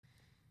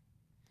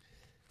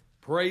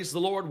Praise the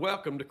Lord.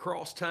 Welcome to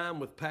Cross Time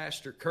with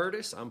Pastor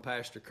Curtis. I'm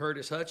Pastor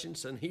Curtis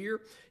Hutchinson here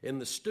in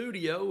the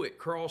studio at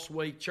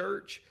Crossway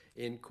Church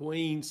in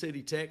Queen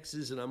City,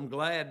 Texas, and I'm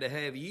glad to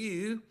have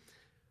you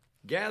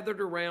gathered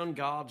around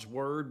God's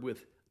Word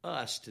with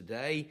us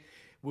today.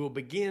 We'll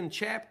begin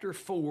chapter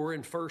 4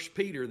 in 1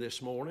 Peter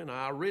this morning.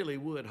 I really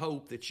would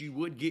hope that you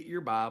would get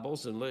your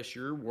Bibles unless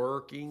you're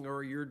working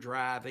or you're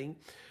driving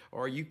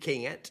or you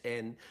can't,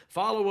 and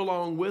follow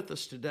along with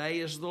us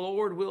today as the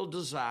Lord will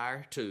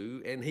desire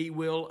to, and He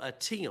will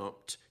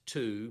attempt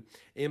to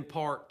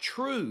impart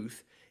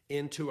truth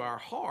into our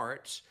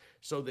hearts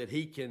so that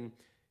He can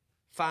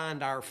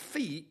find our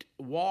feet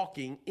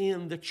walking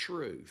in the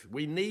truth.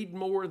 We need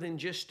more than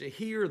just to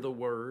hear the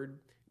Word.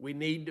 We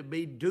need to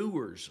be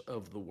doers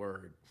of the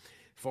Word.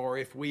 For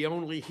if we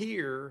only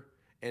hear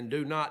and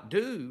do not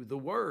do the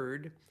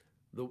Word,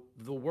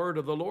 the Word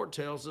of the Lord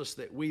tells us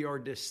that we are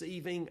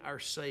deceiving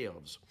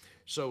ourselves.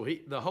 So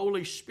the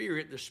Holy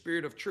Spirit, the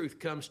Spirit of truth,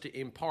 comes to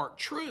impart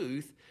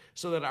truth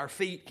so that our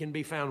feet can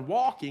be found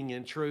walking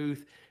in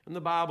truth. And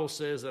the Bible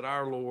says that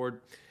our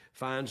Lord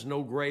finds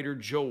no greater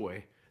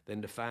joy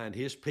than to find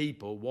His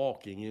people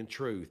walking in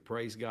truth.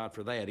 Praise God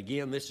for that.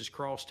 Again, this is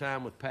Cross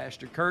Time with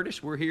Pastor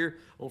Curtis. We're here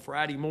on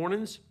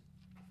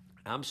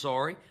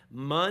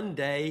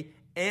Monday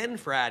and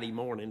Friday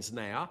mornings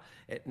now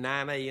at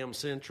 9 a.m.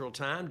 Central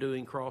Time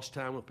doing Cross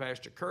Time with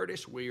Pastor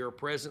Curtis. We are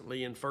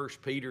presently in 1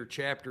 Peter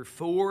chapter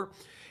 4,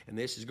 and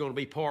this is going to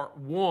be part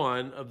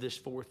 1 of this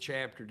 4th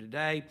chapter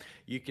today.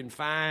 You can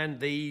find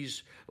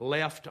these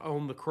left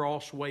on the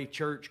Crossway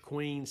Church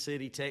Queen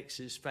City,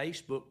 Texas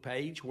Facebook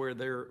page where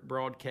they're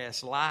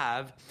broadcast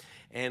live.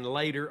 And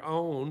later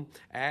on,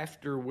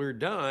 after we're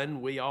done,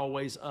 we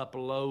always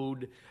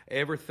upload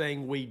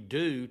everything we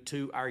do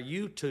to our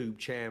YouTube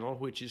channel,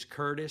 which is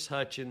Curtis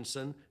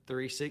Hutchinson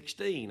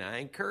 316. I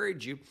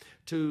encourage you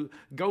to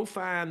go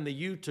find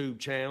the YouTube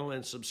channel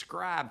and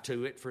subscribe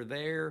to it, for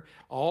there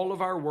all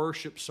of our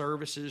worship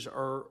services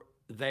are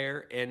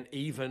there, and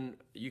even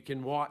you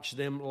can watch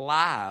them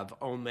live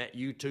on that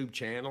YouTube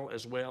channel,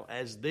 as well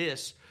as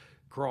this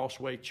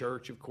Crossway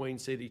Church of Queen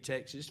City,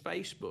 Texas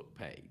Facebook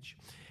page.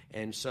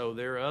 And so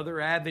there are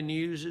other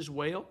avenues as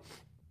well.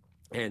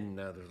 And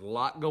there's a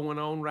lot going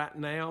on right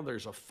now.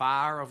 There's a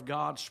fire of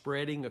God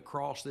spreading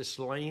across this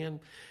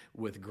land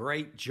with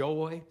great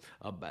joy,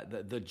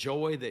 the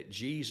joy that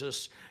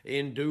Jesus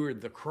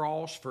endured the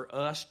cross for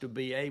us to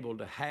be able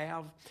to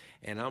have.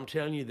 And I'm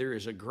telling you, there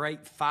is a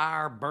great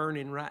fire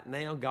burning right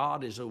now.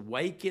 God is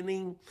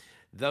awakening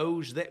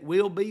those that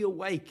will be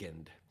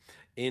awakened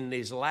in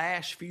these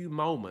last few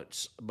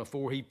moments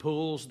before He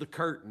pulls the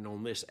curtain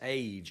on this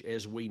age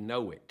as we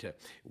know it.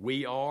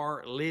 We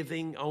are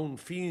living on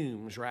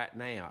fumes right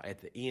now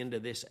at the end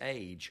of this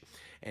age,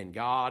 and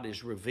God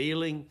is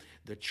revealing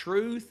the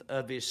truth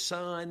of His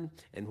Son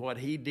and what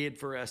He did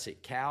for us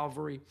at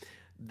Calvary,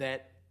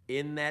 that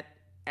in that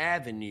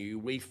avenue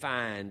we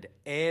find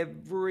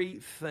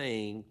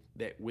everything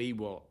that we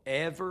will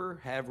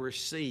ever have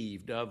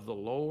received of the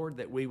Lord,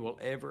 that we will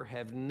ever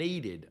have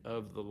needed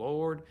of the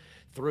Lord.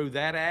 Through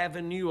that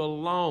avenue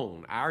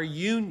alone, our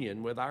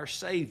union with our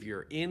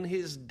Savior in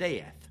His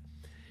death,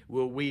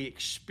 will we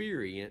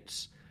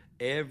experience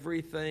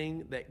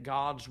everything that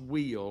God's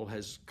will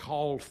has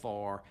called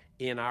for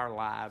in our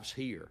lives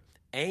here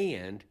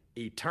and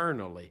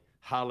eternally.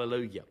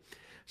 Hallelujah.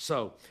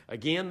 So,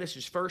 again, this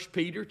is 1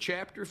 Peter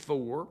chapter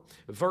 4,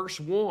 verse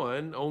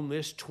 1 on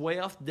this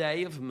 12th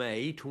day of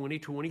May,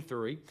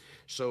 2023.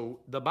 So,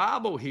 the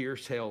Bible here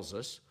tells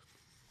us,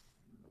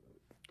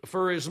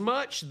 for as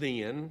much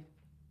then,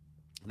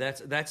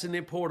 that's an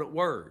important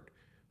word,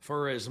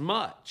 for as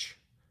much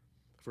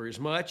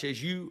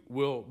as you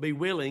will be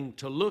willing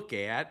to look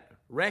at,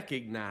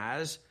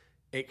 recognize,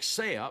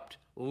 accept,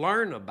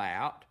 learn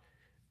about,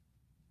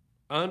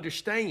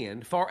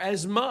 understand, for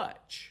as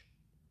much.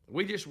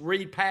 We just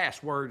read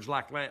past words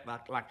like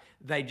that, like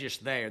they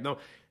just there. No,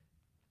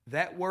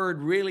 that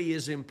word really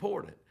is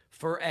important.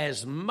 For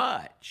as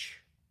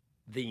much,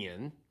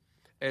 then,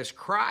 as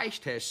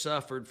Christ has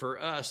suffered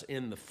for us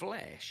in the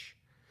flesh,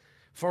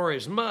 for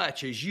as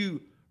much as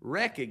you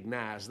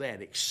recognize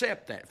that,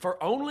 accept that,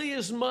 for only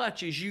as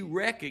much as you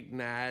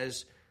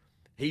recognize,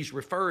 He's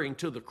referring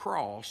to the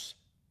cross,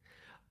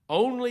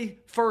 only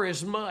for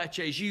as much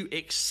as you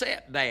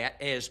accept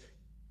that as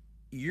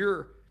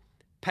your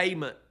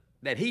payment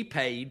that He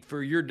paid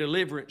for your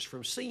deliverance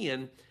from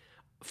sin,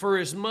 for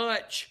as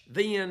much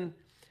then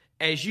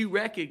as you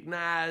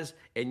recognize,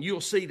 and you'll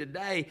see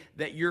today,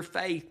 that your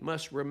faith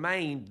must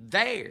remain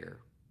there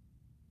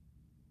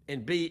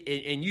and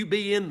you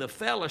be in the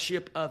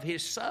fellowship of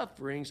His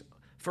sufferings,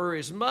 for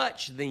as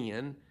much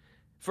then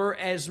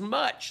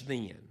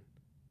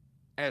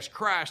as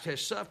Christ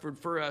has suffered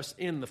for us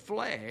in the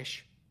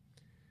flesh,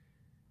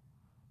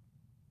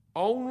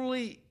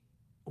 only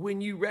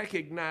when you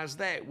recognize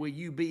that will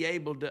you be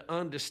able to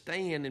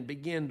understand and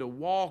begin to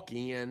walk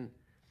in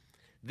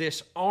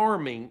this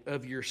arming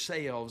of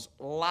yourselves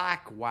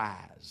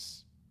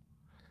likewise.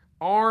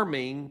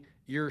 Arming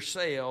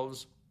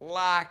yourselves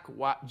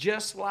likewise,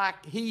 just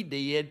like He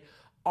did,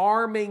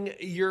 arming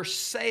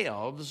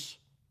yourselves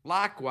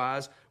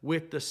likewise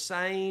with the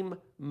same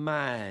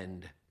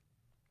mind.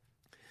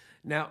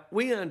 Now,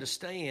 we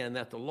understand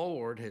that the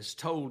Lord has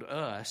told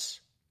us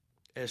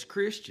as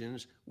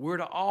Christians, we're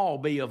to all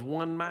be of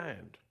one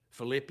mind.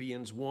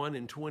 Philippians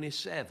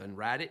 1:27.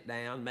 Write it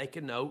down, make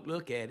a note,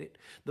 look at it.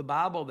 The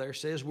Bible there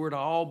says we're to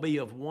all be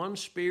of one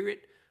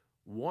spirit,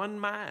 one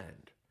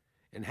mind.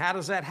 And how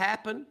does that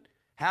happen?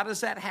 How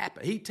does that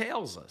happen? He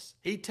tells us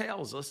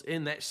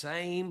in that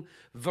same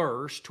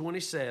verse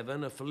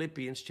 27 of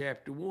Philippians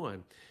chapter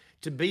 1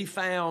 to be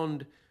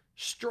found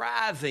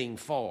striving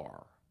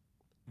for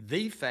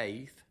the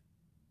faith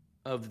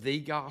of the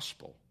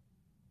gospel.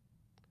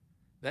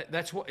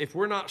 That's what, if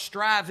we're not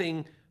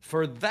striving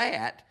for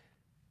that,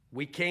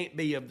 we can't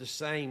be of the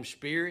same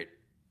spirit.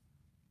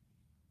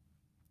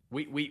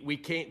 We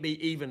can't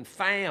be even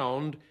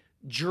found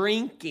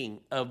drinking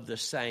of the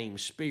same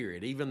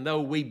Spirit, even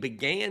though we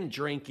began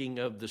drinking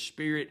of the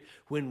Spirit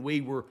when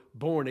we were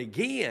born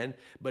again.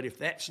 But if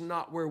that's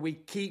not where we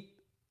keep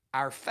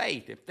our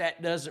faith, if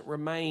that doesn't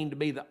remain to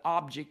be the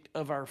object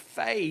of our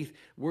faith,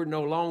 we're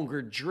no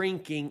longer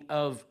drinking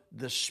of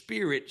the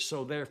Spirit.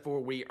 So therefore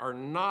we are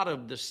not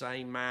of the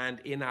same mind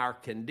in our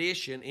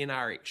condition, in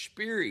our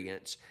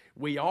experience.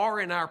 We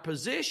are in our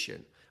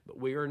position, but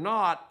we are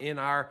not in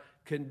our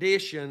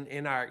condition,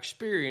 in our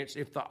experience,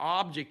 if the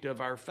object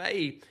of our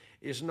faith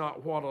is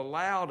not what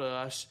allowed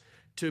us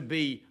to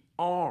be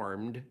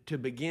armed to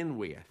begin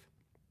with.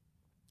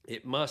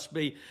 It must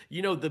be,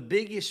 the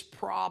biggest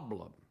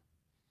problem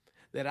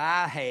that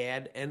I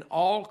had and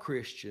all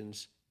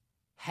Christians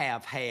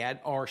have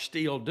had or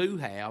still do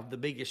have, the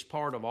biggest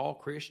part of all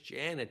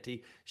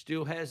Christianity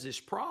still has this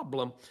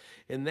problem,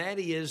 and that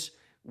is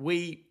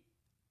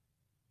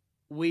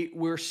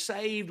we're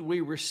saved,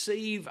 we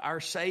receive our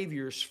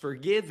Savior's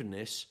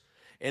forgiveness,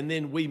 and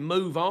then we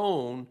move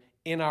on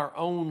in our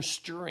own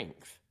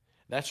strength.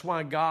 That's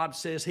why God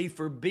says He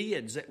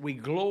forbids that we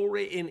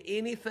glory in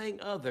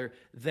anything other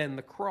than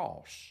the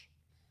cross.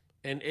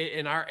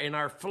 And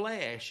our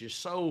flesh is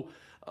so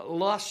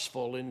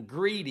lustful and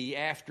greedy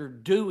after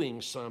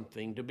doing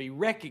something to be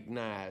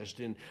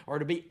recognized or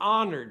to be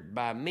honored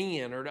by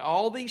men or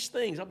all these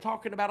things. I'm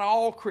talking about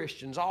all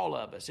Christians, all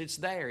of us. It's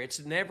there. It's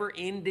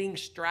never-ending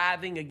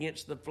striving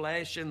against the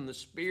flesh and the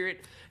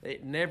spirit.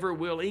 It never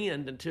will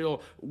end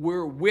until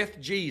we're with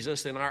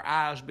Jesus and our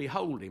eyes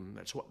behold Him.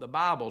 That's what the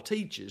Bible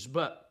teaches.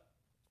 But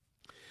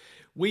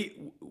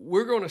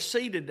we're going to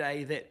see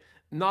today that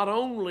not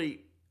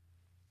only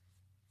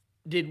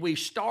did we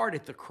start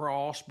at the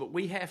cross, but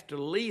we have to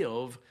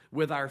live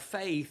with our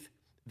faith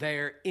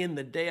there in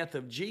the death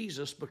of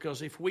Jesus,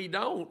 because if we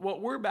don't,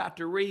 what we're about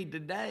to read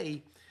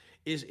today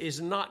is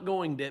not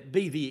going to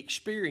be the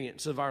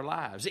experience of our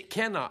lives. It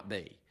cannot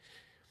be.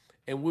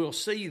 And we'll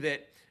see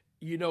that,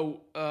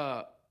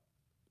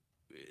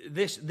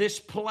 this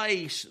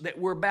place that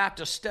we're about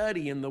to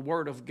study in the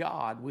Word of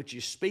God, which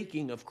is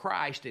speaking of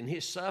Christ and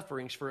His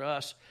sufferings for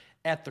us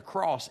at the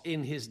cross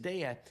in His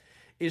death,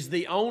 is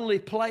the only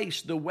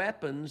place the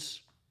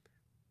weapons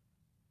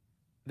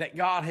that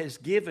God has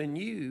given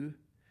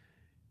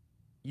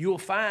you'll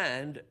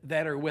find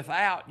that are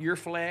without your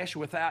flesh,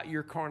 without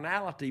your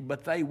carnality,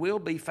 but they will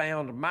be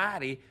found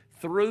mighty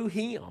through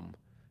Him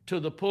to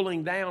the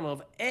pulling down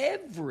of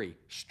every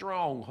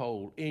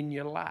stronghold in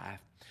your life.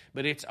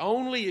 But it's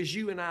only as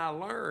you and I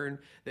learn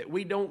that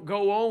we don't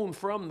go on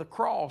from the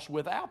cross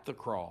without the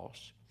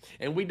cross,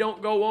 and we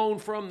don't go on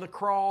from the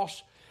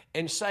cross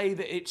and say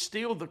that it's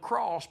still the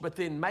cross, but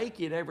then make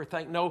it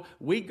everything. No,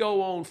 we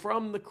go on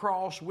from the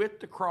cross with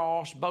the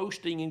cross,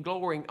 boasting and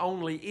glorying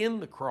only in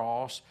the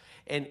cross.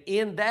 And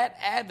in that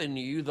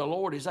avenue, the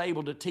Lord is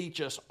able to teach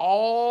us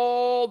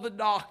all the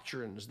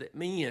doctrines that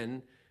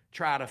men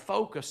try to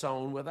focus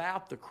on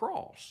without the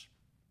cross.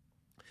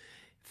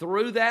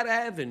 Through that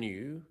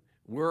avenue,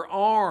 we're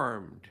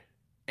armed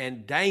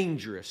and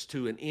dangerous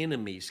to an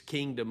enemy's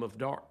kingdom of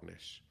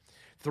darkness.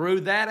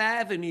 Through that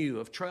avenue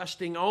of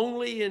trusting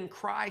only in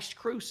Christ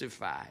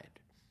crucified,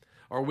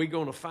 are we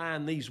going to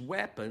find these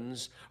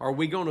weapons? Are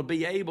we going to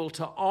be able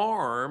to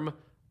arm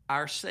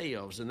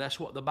ourselves? And that's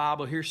what the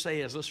Bible here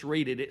says. Let's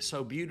read it. It's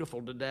so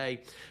beautiful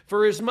today.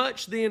 For as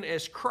much then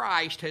as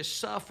Christ has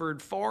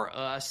suffered for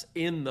us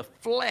in the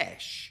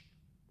flesh,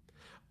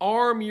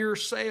 arm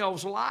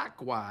yourselves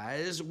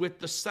likewise with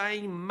the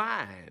same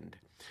mind,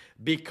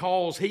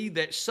 because he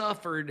that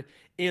suffered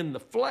in the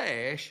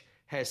flesh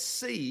has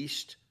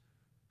ceased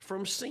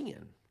from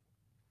sin.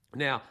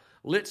 Now,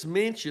 let's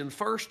mention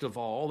first of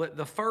all that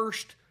the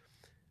first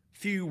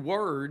few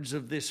words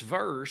of this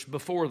verse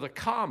before the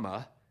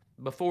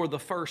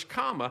first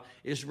comma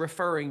is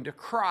referring to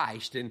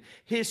Christ and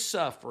His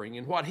suffering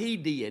and what He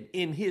did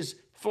in His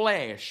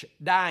flesh,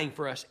 dying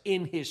for us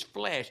in His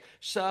flesh,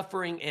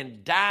 suffering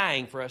and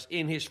dying for us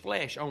in His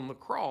flesh on the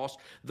cross.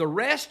 The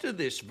rest of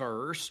this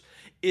verse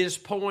is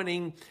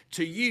pointing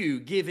to you,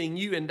 giving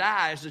you and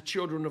I as the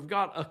children of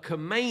God a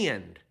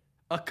command,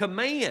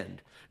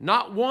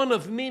 not one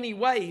of many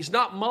ways,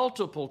 not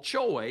multiple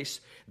choice.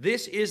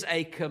 This is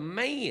a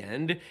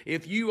command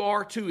if you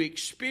are to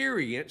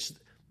experience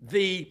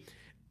the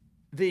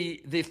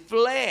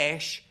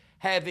flesh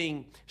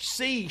having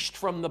ceased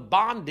from the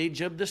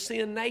bondage of the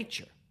sin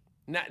nature.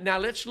 Now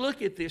let's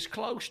look at this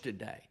close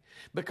today.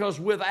 Because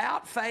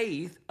without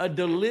faith, a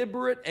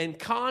deliberate and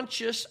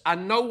conscious, I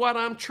know what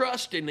I'm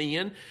trusting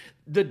in,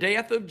 the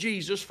death of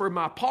Jesus for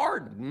my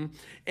pardon,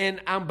 and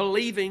I'm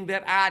believing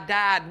that I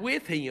died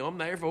with him,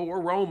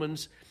 therefore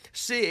Romans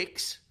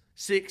 6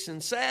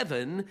 and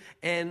 7,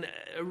 and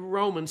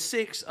Romans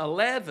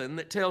 6:11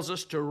 that tells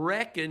us to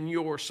reckon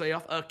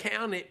yourself,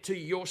 account it to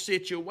your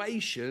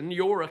situation,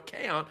 your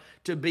account,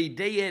 to be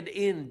dead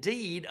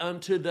indeed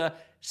unto the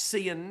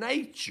sin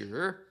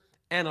nature,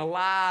 and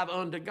alive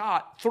unto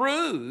God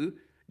through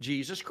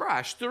Jesus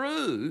Christ,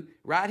 through,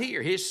 right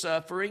here, his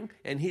suffering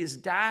and his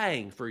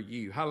dying for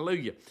you.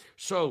 Hallelujah.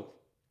 So,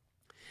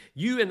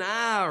 you and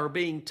I are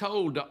being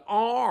told to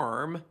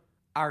arm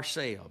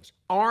ourselves.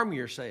 Arm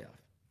yourself.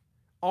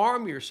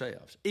 Arm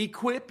yourselves.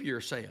 Equip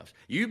yourselves.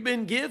 You've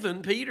been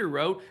given, Peter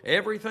wrote,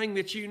 everything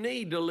that you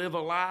need to live a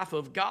life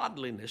of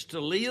godliness, to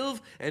live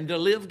and to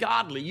live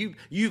godly.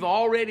 You've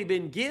already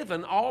been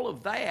given all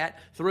of that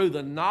through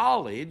the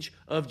knowledge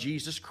of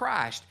Jesus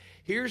Christ.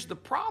 Here's the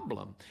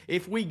problem.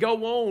 If we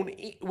go on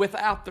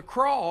without the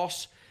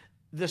cross,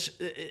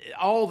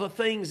 all the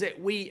things that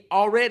we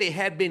already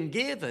had been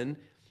given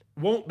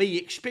won't be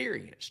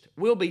experienced.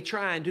 We'll be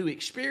trying to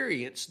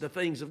experience the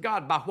things of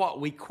God by what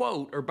we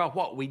quote or by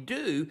what we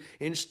do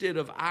instead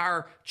of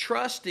our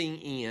trusting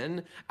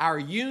in our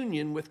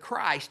union with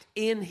Christ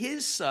in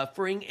his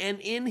suffering and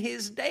in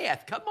his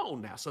death. Come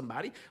on now,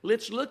 somebody.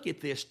 Let's look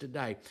at this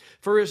today.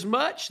 For as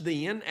much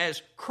then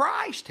as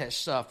Christ has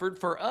suffered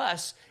for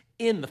us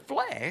in the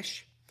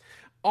flesh,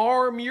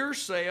 arm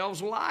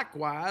yourselves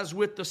likewise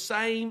with the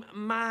same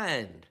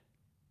mind.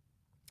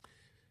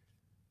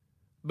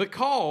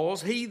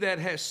 Because he that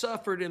has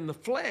suffered in the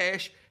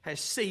flesh has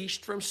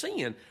ceased from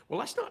sin. Well,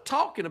 that's not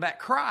talking about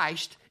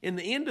Christ in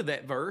the end of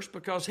that verse,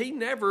 because he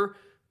never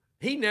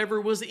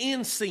was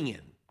in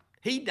sin.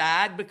 He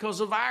died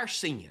because of our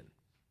sin.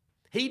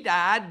 He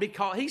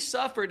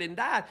suffered and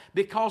died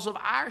because of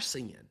our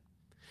sin.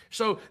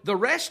 So the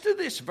rest of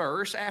this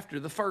verse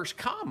after the first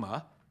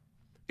comma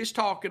is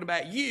talking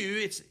about you.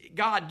 It's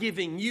God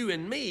giving you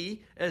and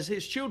me as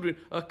his children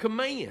a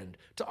command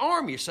to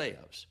arm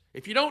yourselves.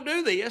 If you don't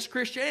do this,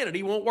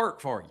 Christianity won't work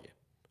for you.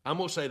 I'm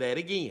going to say that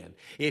again.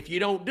 If you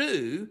don't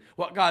do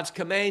what God's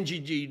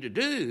commanded you to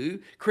do,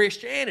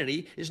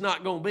 Christianity is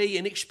not going to be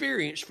an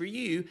experience for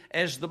you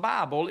as the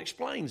Bible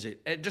explains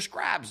it,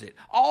 describes it,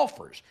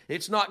 offers.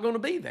 It's not going to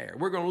be there.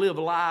 We're going to live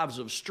lives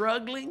of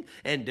struggling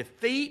and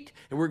defeat,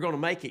 and we're going to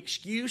make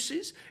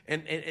excuses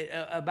and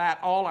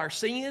about all our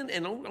sin.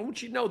 And I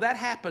want you to know that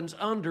happens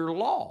under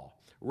law.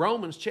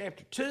 Romans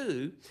chapter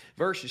 2,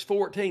 verses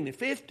 14 and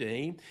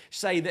 15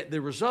 say that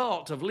the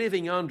result of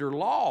living under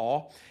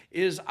law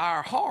is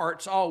our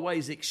hearts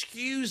always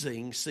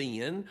excusing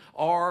sin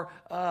or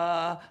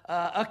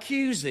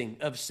accusing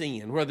of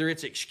sin, whether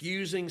it's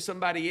excusing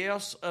somebody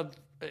else of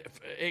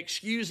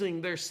excusing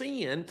their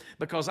sin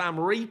because I'm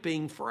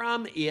reaping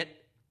from it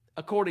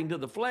according to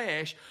the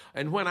flesh,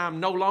 and when I'm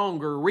no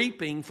longer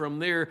reaping from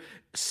their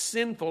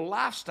sinful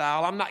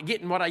lifestyle, I'm not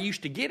getting what I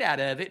used to get out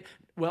of it.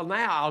 Well,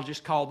 now I'll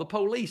just call the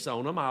police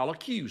on them. I'll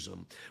accuse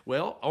them.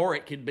 Well, or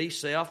it could be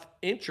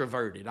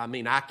self-introverted. I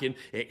mean, I can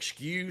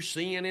excuse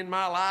sin in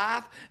my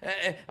life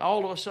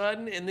all of a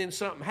sudden, and then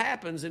something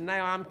happens, and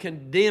now I'm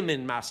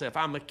condemning myself.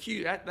 I'm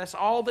accused. That's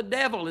all the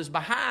devil is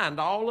behind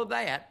all of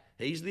that.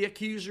 He's the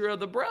accuser of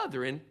the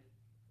brethren.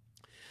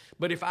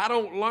 But if I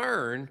don't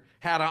learn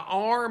how to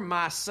arm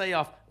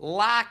myself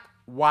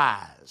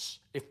likewise,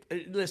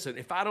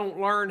 if I don't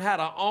learn how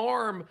to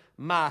arm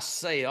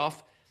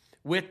myself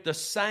with the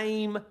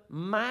same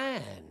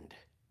mind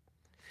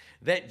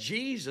that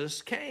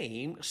Jesus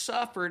came,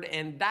 suffered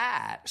and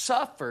died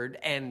so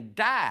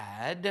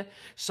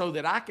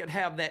that I could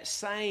have that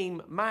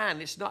same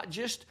mind. It's not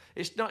just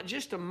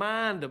a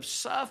mind of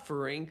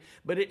suffering,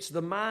 but it's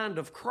the mind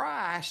of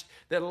Christ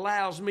that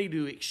allows me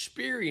to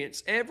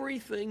experience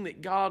everything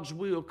that God's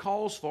will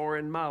calls for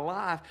in my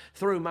life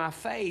through my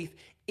faith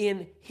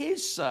in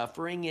his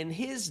suffering and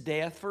his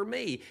death for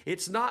me.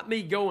 It's not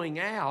me going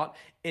out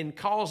and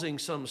causing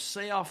some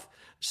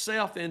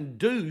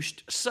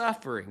self-induced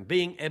suffering,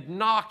 being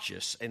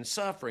obnoxious and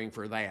suffering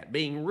for that,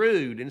 being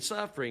rude and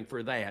suffering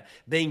for that,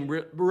 being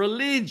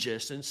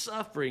religious and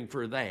suffering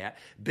for that,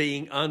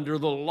 being under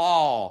the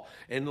law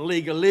and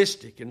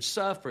legalistic and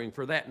suffering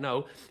for that.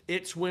 No,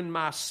 it's when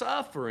my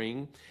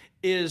suffering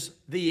is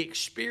the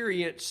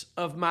experience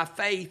of my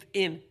faith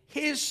in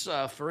his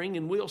suffering,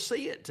 and we'll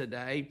see it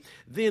today,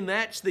 then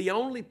that's the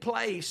only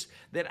place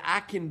that I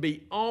can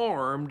be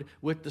armed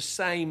with the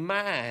same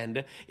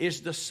mind,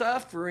 is the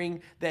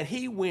suffering that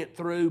he went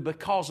through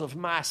because of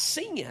my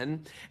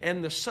sin,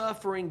 and the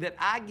suffering that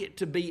I get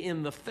to be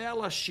in the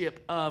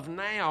fellowship of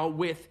now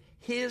with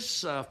his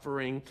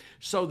suffering,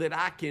 so that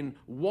I can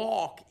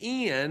walk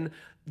in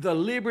the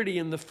liberty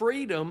and the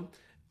freedom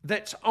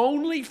that's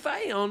only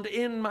found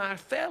in my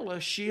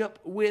fellowship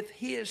with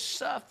his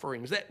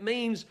sufferings. That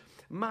means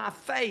my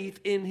faith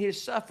in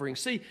His suffering.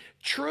 See,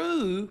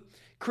 true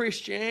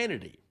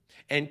Christianity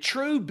and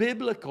true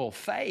biblical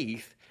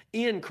faith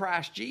in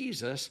Christ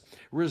Jesus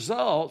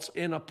results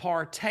in a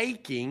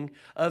partaking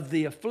of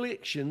the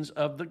afflictions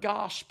of the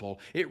gospel.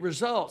 It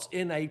results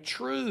in a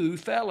true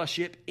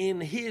fellowship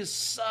in His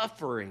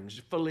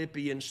sufferings,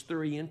 Philippians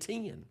 3 and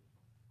 10.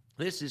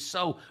 This is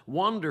so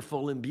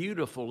wonderful and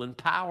beautiful and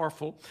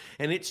powerful,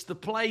 and it's the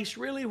place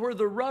really where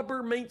the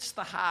rubber meets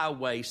the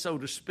highway, so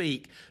to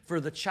speak, for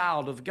the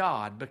child of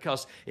God.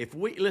 Because if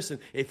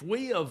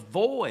we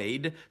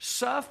avoid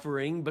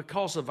suffering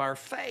because of our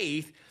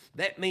faith,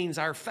 that means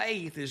our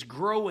faith is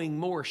growing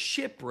more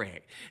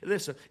shipwrecked.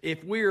 Listen,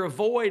 if we're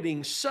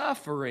avoiding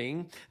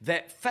suffering,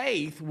 that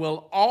faith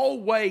will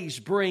always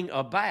bring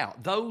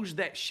about. Those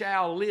that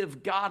shall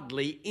live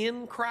godly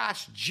in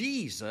Christ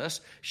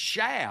Jesus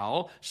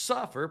shall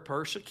suffer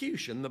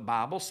persecution. The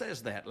Bible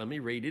says that. Let me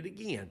read it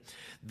again.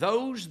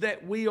 Those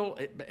that will,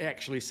 it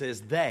actually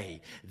says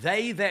they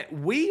that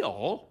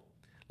will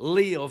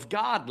live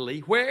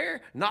godly,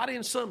 where? Not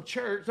in some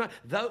church.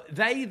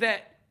 They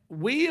that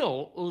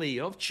will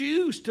live,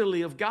 choose to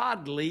live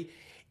godly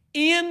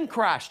in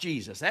Christ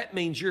Jesus. That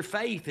means your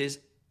faith is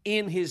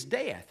in His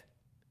death.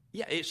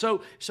 Yeah.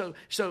 So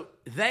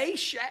they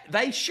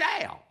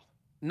shall,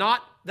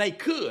 not they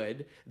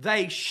could,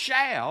 they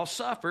shall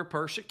suffer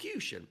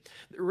persecution.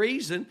 The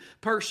reason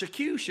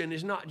persecution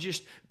is not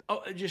just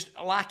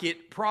like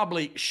it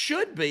probably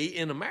should be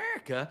in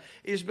America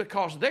is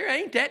because there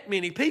ain't that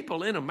many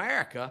people in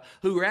America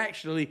who are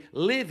actually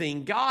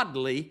living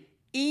godly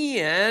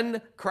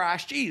in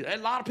Christ Jesus. A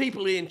lot of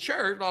people in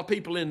church, a lot of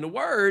people in the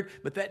Word,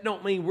 but that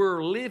don't mean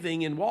we're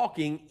living and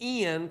walking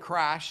in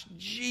Christ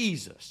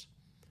Jesus.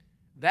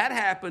 That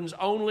happens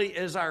only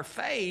as our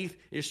faith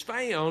is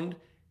found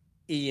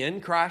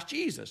in Christ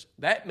Jesus.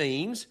 That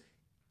means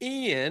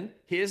in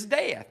His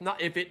death. Now,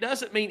 if it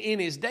doesn't mean in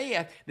His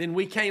death, then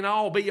we can't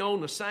all be on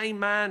the same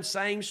mind,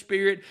 same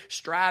spirit,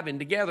 striving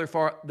together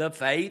for the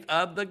faith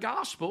of the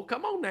gospel.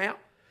 Come on now.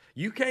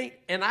 You can't,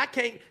 and I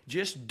can't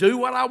just do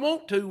what I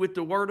want to with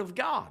the Word of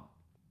God.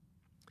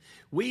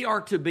 We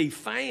are to be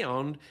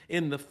found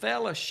in the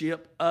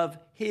fellowship of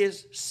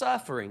His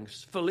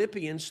sufferings,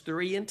 Philippians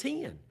 3 and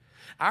 10.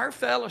 Our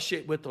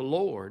fellowship with the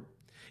Lord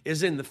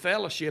is in the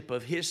fellowship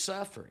of His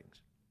sufferings.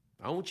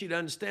 I want you to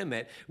understand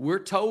that. We're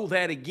told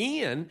that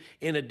again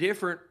in a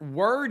different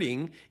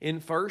wording in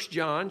 1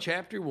 John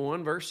chapter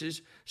 1,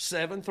 verses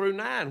 7 through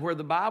 9, where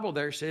the Bible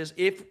there says,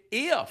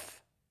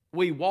 if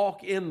we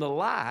walk in the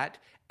light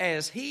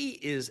as He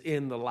is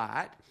in the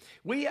light,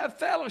 we have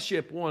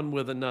fellowship one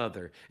with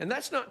another. And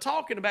that's not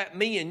talking about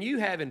me and you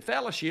having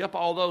fellowship,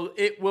 although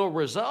it will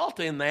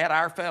result in that,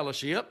 our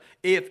fellowship,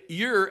 if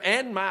your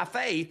and my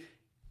faith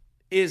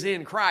is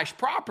in Christ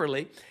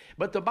properly.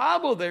 But the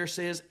Bible there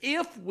says,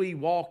 if we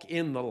walk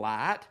in the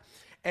light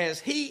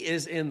as He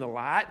is in the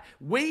light,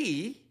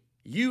 we,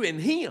 you and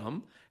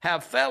Him,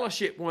 have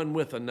fellowship one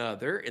with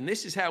another. And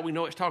this is how we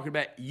know it's talking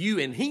about you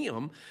and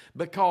Him,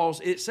 because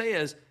it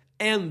says,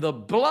 and the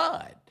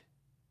blood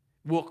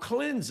will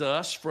cleanse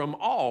us from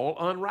all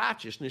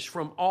unrighteousness,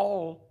 from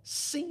all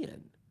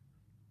sin.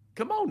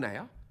 Come on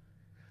now.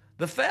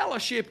 The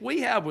fellowship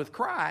we have with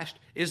Christ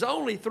is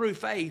only through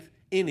faith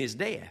in His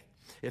death.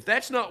 If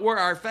that's not where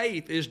our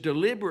faith is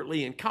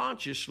deliberately and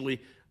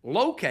consciously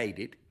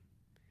located,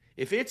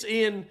 if it's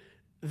in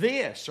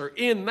this or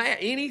in that,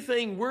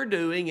 anything we're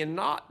doing and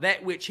not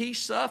that which He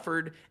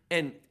suffered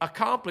and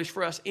accomplished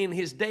for us in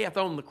His death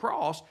on the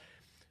cross,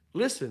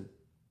 listen,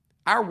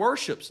 our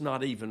worship's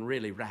not even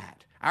really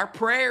right. Our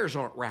prayers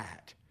aren't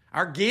right.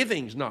 Our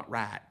giving's not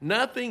right.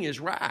 Nothing is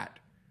right.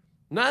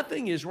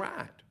 Nothing is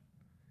right.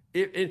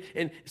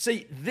 And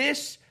see,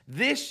 this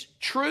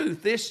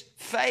truth, this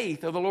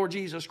faith of the Lord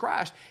Jesus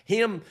Christ,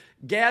 Him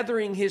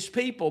gathering His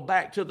people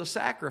back to the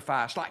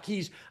sacrifice, like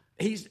He's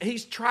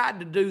tried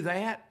to do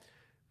that.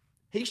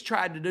 He's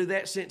tried to do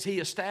that since He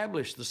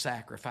established the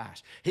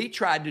sacrifice. He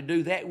tried to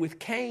do that with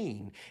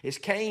Cain, as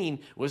Cain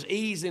was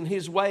easing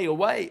his way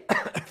away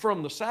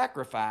from the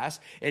sacrifice,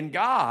 and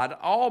God,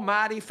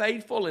 almighty,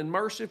 faithful, and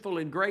merciful,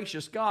 and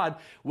gracious God,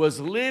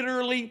 was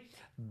literally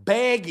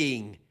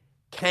begging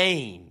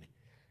Cain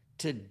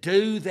to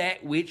do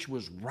that which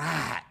was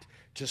right,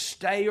 to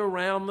stay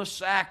around the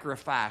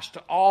sacrifice,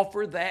 to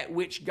offer that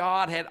which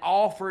God had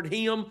offered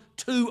him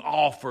to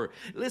offer.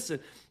 Listen,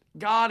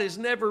 God is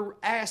never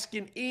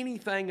asking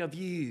anything of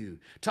you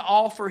to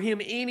offer Him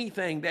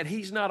anything that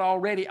He's not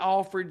already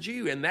offered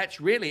you. And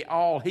that's really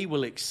all He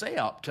will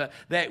accept,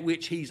 that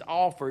which He's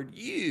offered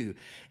you.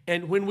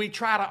 And when we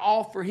try to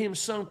offer Him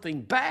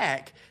something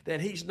back that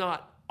He's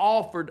not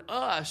offered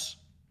us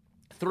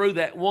through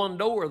that one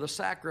door, the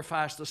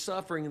sacrifice, the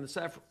suffering, and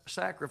the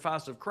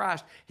sacrifice of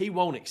Christ, He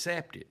won't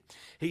accept it.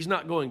 He's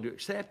not going to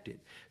accept it.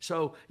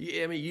 So,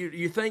 I mean,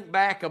 you think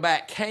back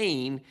about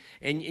Cain,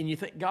 and you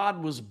think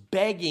God was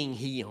begging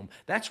him.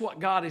 That's what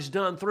God has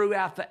done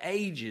throughout the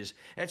ages.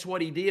 That's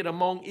what He did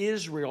among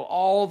Israel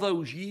all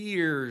those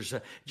years.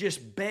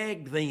 Just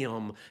begged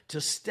them to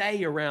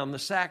stay around the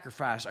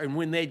sacrifice. And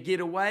when they'd get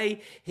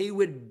away, He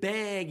would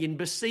beg and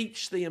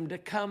beseech them to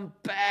come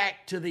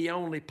back to the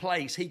only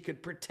place He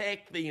could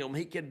protect them,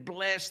 He could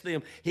bless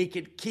them, He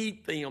could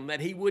keep them, that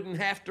He wouldn't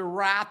have to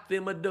write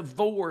them a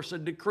divorce, a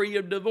decree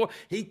of divorce.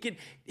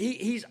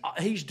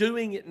 He's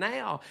doing it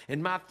now.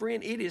 And my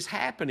friend, it is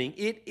happening.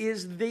 It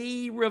is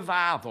the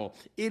revival.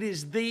 It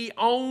is the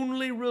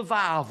only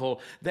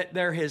revival that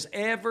there has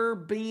ever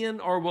been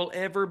or will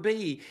ever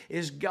be,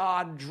 is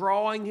God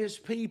drawing His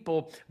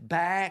people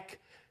back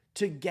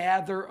to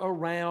gather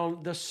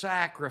around the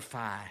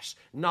sacrifice.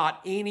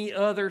 Not any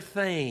other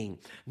thing.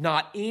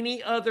 Not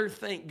any other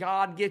thing.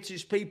 God gets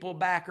His people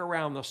back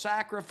around the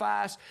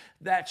sacrifice.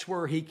 That's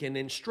where He can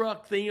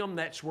instruct them.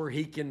 That's where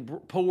He can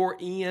pour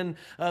in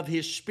of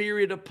His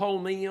Spirit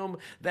upon them.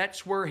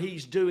 That's where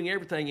He's doing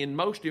everything. And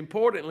most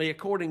importantly,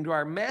 according to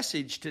our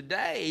message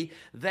today,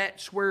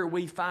 that's where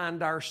we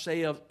find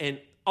ourselves, and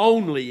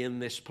only in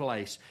this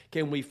place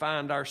can we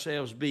find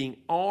ourselves being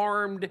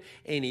armed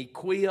and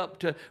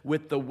equipped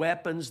with the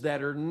weapons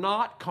that are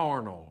not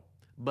carnal,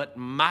 but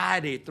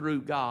mighty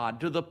through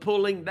God to the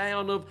pulling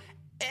down of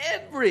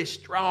every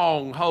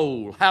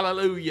stronghold.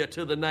 Hallelujah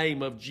to the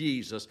name of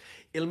Jesus.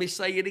 Let me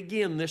say it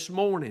again this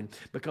morning,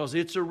 because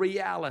it's a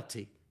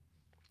reality.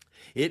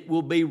 It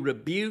will be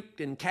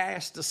rebuked and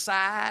cast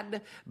aside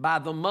by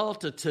the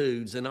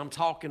multitudes. And I'm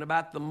talking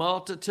about the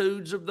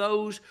multitudes of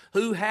those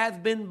who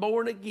have been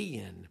born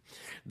again.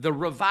 The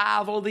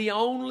revival, the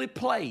only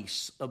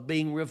place of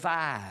being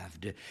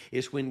revived,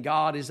 is when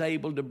God is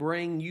able to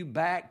bring you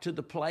back to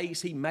the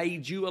place He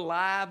made you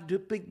alive to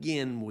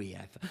begin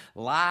with.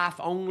 Life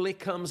only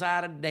comes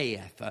out of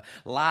death.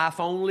 Life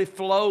only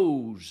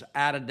flows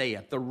out of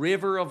death. The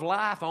river of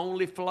life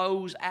only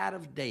flows out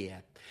of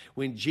death.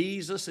 When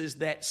Jesus is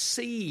that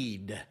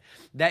seed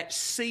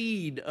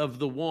of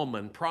the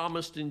woman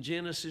promised in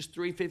Genesis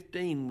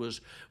 3:15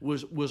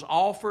 was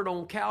offered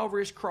on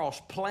Calvary's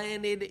cross,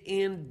 planted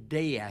in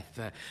death.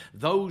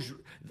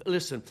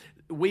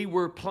 We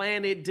were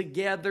planted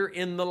together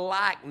in the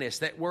likeness.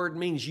 That word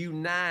means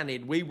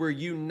united. We were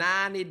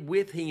united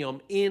with Him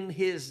in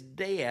His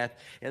death,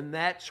 and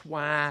that's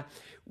why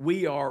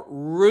we are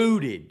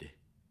rooted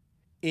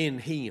in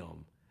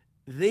Him.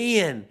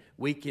 Then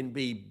we can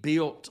be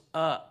built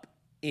up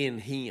in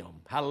Him.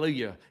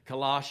 Hallelujah.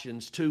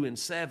 Colossians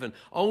 2:7.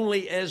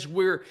 Only as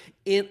we're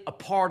in a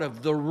part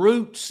of the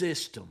root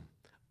system.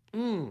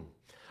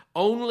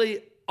 Only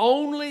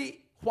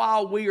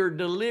while we are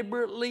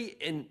deliberately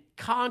and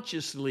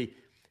consciously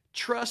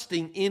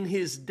trusting in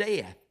His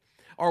death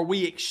are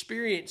we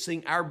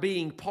experiencing our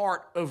being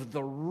part of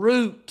the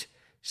root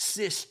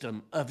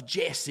system of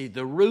Jesse,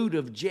 the root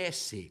of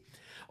Jesse.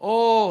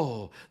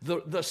 Oh,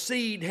 the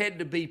seed had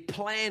to be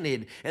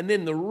planted, and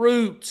then the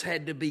roots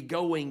had to be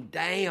going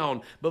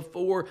down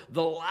before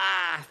the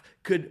life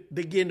could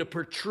begin to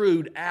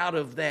protrude out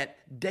of that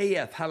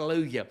death.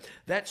 Hallelujah.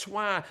 That's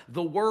why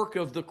the work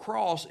of the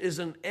cross is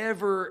an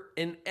ever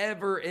and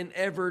ever and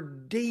ever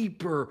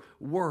deeper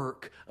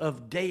work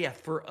of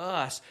death for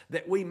us,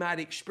 that we might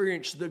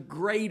experience the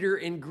greater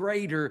and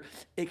greater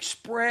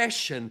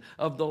expression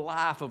of the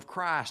life of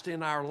Christ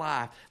in our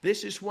life.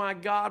 This is why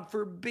God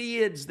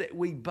forbids that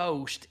we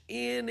boast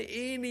in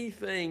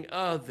anything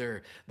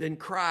other than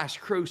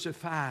Christ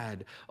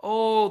crucified.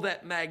 Oh,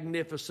 that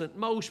magnificent,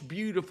 most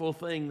beautiful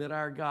thing that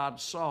our God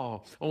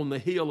saw on the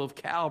hill of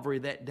Calvary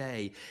that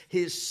day.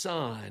 His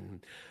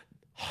Son,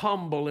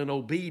 humble and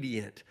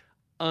obedient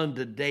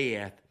unto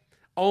death,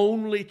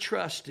 only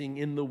trusting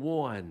in the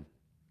one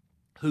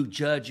who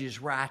judges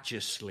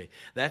righteously.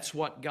 That's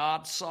what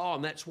God saw,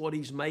 and that's what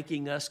He's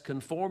making us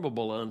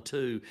conformable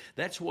unto.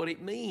 That's what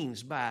it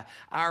means by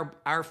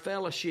our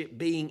fellowship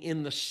being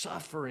in the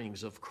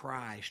sufferings of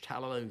Christ.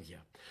 Hallelujah.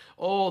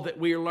 Oh, that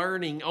we're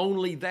learning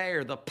only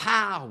there the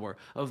power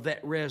of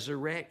that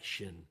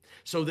resurrection,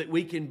 so that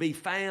we can be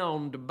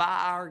found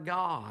by our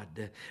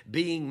God,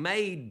 being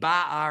made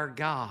by our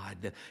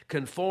God,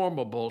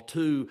 conformable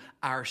to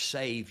our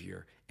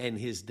Savior and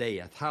His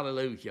death.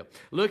 Hallelujah.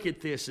 Look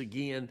at this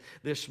again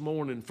this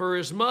morning. For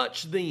as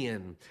much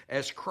then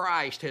as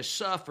Christ has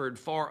suffered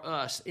for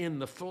us in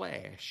the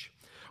flesh,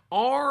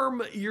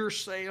 arm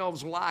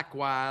yourselves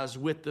likewise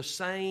with the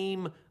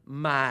same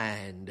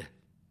mind.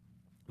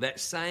 That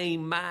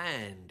same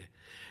mind.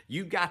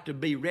 You got to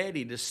be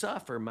ready to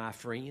suffer, my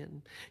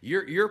friend.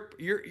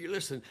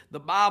 Listen, the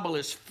Bible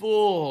is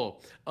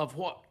full of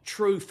what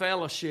true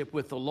fellowship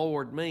with the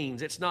Lord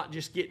means. It's not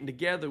just getting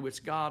together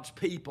with God's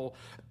people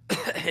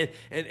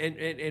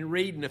and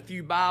reading a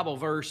few Bible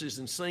verses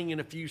and singing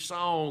a few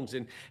songs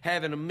and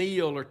having a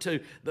meal or two.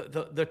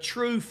 The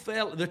true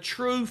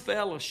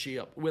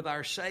fellowship with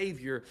our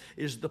Savior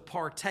is the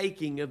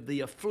partaking of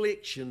the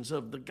afflictions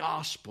of the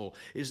gospel.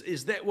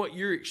 Is that what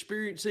you're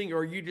experiencing, or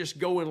are you just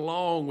going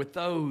along with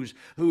those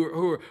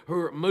who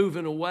are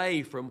moving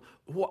away from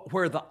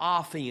where the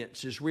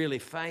offense is really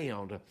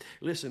found?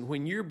 Listen,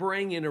 when you're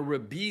bringing a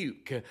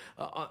rebuke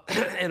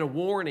and a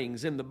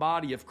warnings in the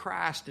body of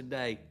Christ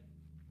today,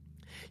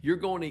 you're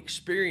going to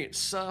experience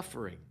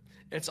suffering.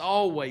 It's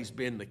always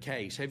been the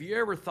case. Have you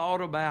ever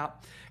thought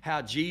about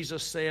how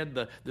Jesus said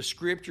the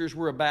scriptures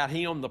were about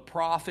him, the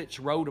prophets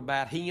wrote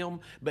about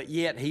him, but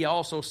yet he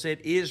also said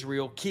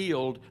Israel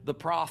killed the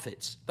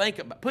prophets?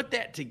 Put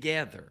that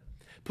together.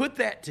 Put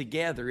that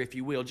together, if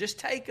you will. Just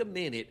take a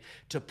minute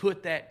to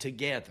put that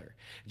together.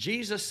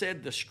 Jesus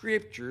said the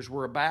scriptures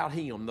were about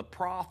him. The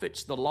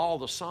prophets, the law,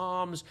 the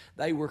Psalms,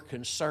 they were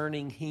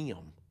concerning him.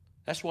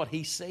 That's what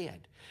he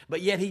said.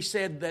 But yet he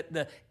said that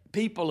the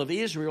people of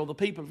Israel, the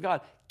people of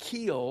God,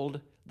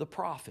 killed the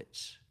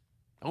prophets.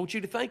 I want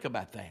you to think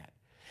about that.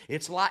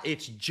 It's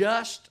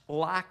just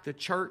like the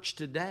church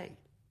today.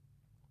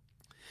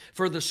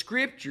 For the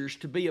scriptures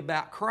to be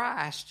about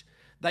Christ,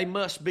 they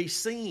must be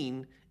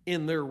seen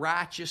in their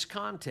righteous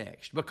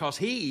context, because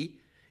he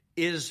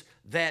is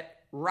that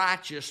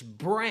righteous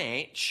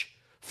branch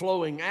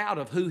flowing out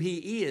of who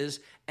he is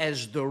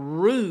as the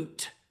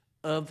root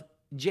of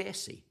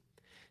Jesse.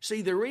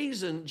 See, the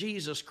reason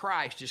Jesus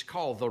Christ is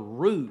called the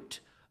root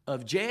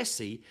of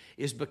Jesse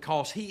is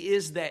because he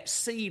is that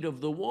seed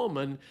of the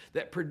woman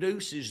that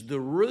produces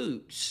the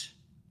roots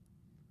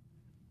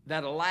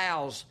that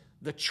allows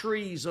the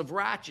trees of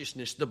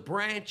righteousness, the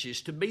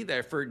branches, to be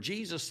there. For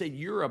Jesus said,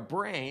 you're a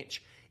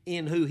branch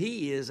in who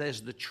he is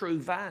as the true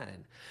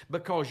vine,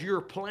 because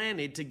you're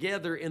planted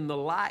together in the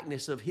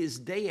likeness of his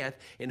death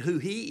and who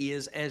he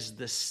is as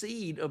the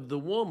seed of the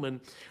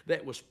woman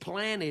that was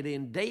planted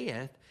in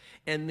death.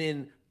 And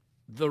then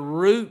the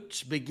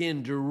roots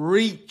begin to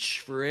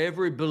reach for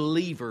every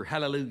believer,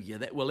 hallelujah,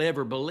 that will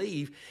ever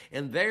believe.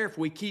 And there, if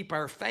we keep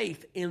our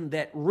faith in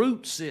that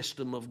root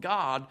system of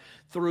God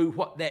through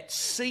what that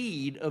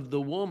seed of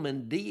the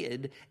woman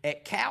did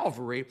at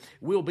Calvary,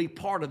 we'll be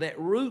part of that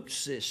root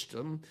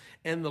system.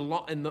 And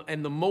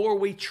the more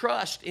we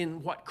trust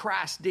in what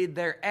Christ did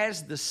there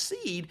as the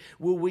seed,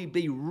 will we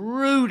be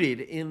rooted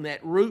in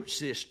that root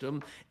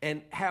system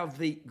and have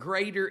the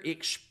greater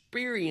experience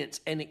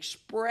and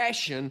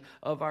expression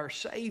of our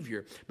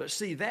Savior. But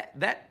see,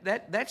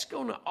 that's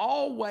going to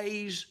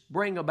always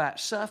bring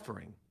about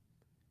suffering,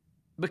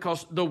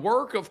 because the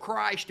work of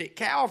Christ at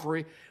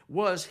Calvary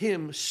was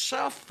him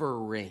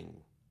suffering.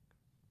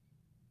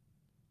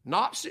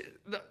 Not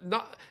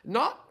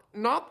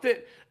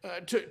that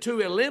to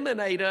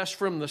eliminate us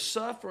from the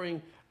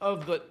suffering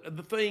of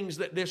the things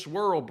that this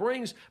world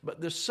brings,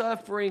 but the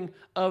suffering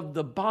of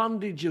the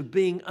bondage of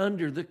being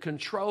under the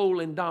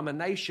control and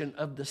domination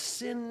of the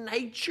sin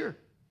nature.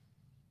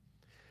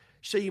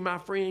 See, my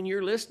friend,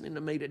 you're listening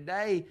to me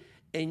today,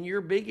 and your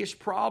biggest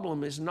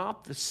problem is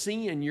not the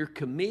sin you're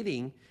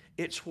committing.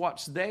 It's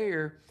what's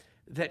there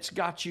that's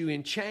got you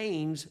in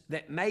chains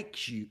that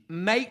makes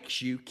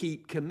you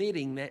keep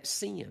committing that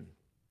sin.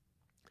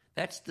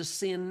 That's the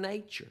sin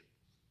nature.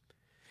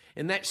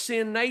 And that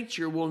sin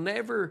nature will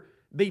never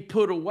be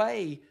put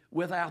away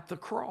without the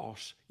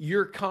cross.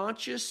 Your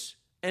conscious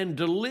and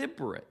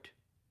deliberate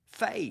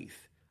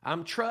faith.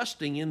 I'm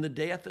trusting in the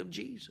death of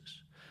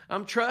Jesus.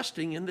 I'm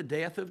trusting in the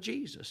death of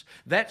Jesus.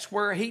 That's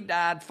where he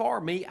died for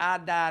me. I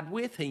died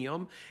with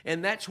him,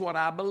 and that's what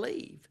I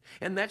believe.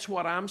 And that's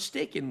what I'm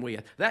sticking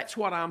with. That's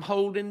what I'm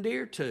holding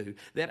dear to,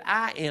 that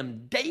I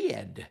am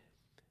dead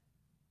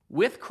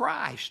with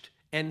Christ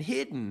and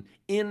hidden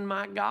in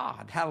my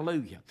God.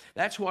 Hallelujah.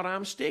 That's what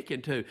I'm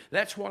sticking to.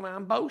 That's what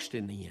I'm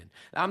boasting in.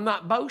 I'm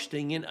not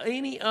boasting in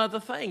any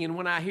other thing. And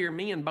when I hear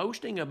men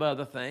boasting of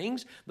other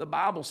things, the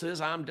Bible says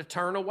I'm to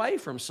turn away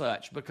from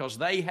such, because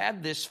they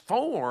have this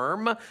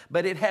form,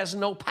 but it has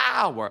no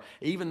power.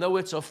 Even though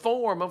it's a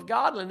form of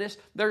godliness,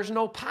 there's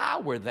no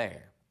power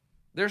there.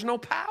 There's no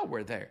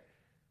power there.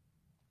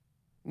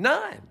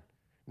 None.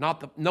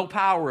 No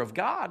power of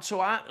God.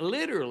 So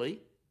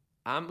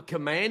I'm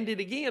commanded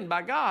again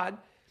by God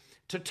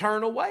to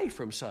turn away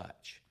from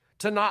such,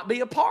 to not be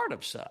a part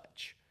of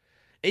such.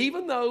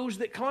 Even those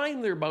that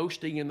claim they're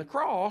boasting in the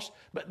cross,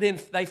 but then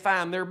they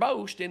find their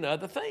boast in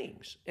other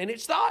things. And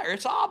it's there,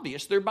 it's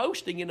obvious they're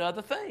boasting in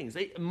other things.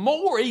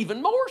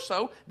 Even more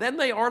so than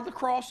they are the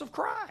cross of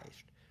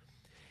Christ.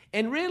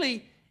 And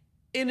really,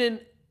 in an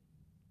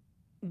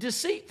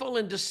deceitful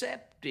and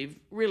deceptive,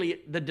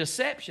 really the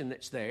deception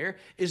that's there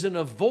is an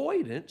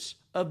avoidance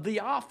of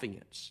the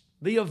offense.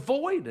 The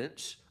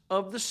avoidance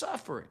of the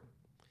suffering.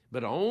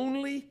 But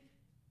only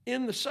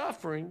in the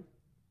suffering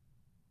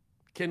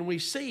can we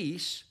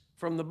cease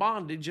from the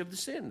bondage of the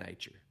sin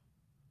nature.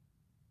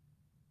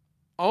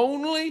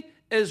 Only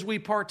as we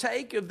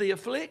partake of the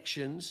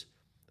afflictions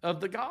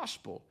of the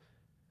gospel,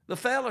 the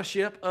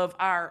fellowship of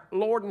our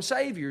Lord and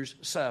Savior's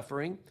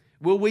suffering,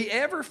 will we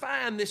ever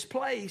find this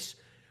place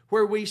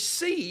where we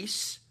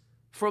cease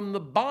from the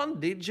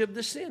bondage of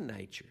the sin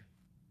nature.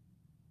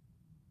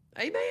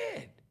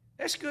 Amen.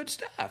 That's good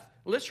stuff.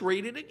 Let's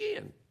read it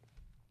again.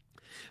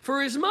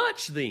 For as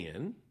much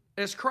then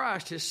as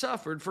Christ has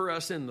suffered for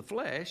us in the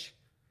flesh,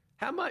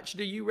 how much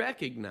do you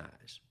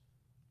recognize?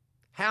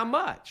 How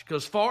much?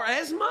 Because for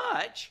as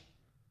much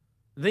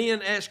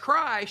then as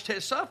Christ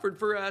has suffered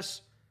for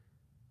us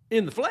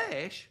in the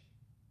flesh,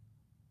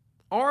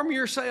 arm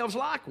yourselves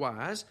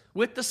likewise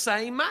with the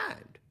same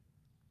mind.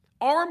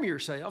 Arm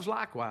yourselves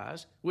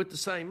likewise with the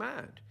same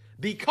mind.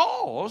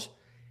 Because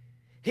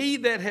he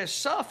that has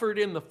suffered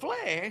in the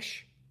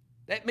flesh,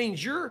 that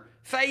means your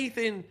faith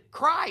in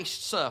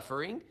Christ's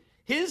suffering,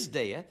 his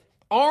death,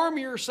 arm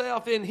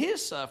yourself in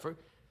his suffering.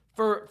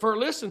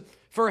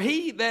 For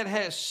he that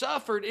has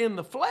suffered in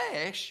the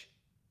flesh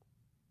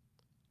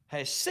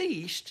has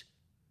ceased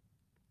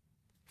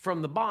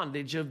from the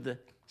bondage of the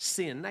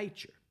sin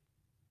nature.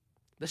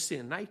 The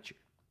sin nature.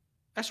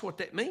 That's what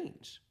that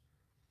means.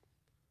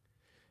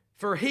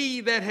 For he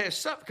that has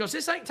suffered, because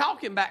this ain't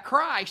talking about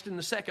Christ in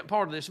the second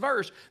part of this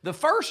verse. The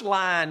first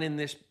line in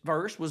this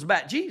verse was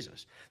about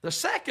Jesus. The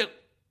second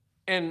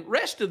and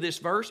rest of this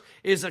verse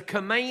is a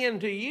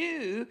command to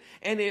you,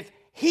 and if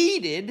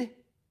heeded,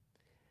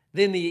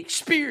 then the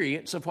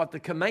experience of what the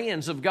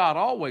commands of God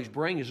always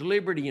bring is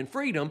liberty and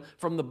freedom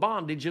from the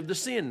bondage of the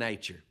sin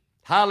nature.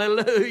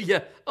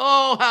 Hallelujah.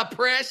 Oh, how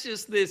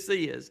precious this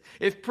is.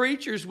 If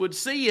preachers would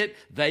see it,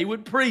 they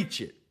would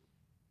preach it.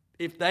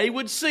 If they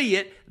would see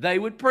it, they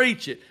would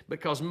preach it,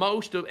 because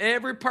most of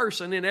every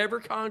person in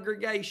every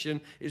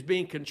congregation is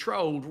being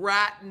controlled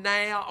right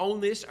now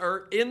on this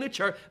earth, in the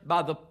church,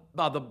 by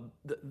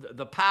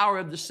the power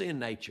of the sin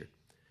nature.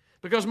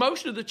 Because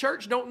most of the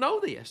church don't know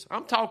this.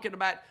 I'm talking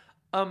about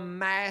a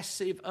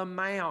massive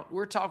amount.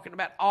 We're talking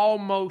about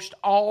almost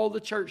all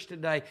the church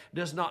today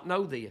does not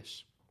know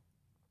this.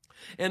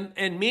 And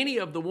many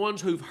of the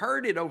ones who've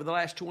heard it over the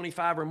last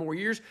 25 or more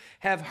years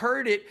have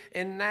heard it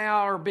and now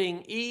are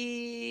being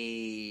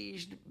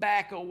eased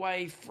back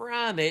away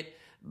from it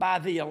by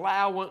the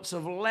allowance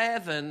of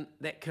leaven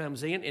that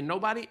comes in. And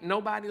nobody,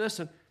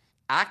 listen,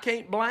 I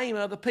can't blame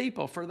other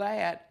people for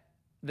that.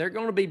 They're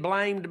going to be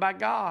blamed by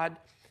God.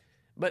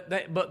 But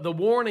the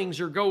warnings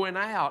are going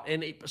out,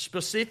 and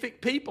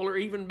specific people are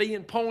even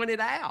being pointed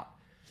out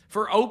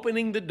for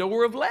opening the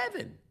door of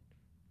leaven.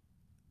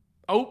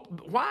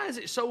 Why is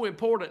it so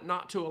important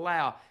not to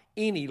allow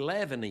any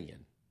leaven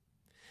in?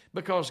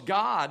 Because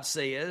God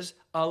says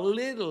a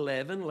little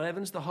leaven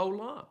leavens the whole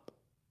lump.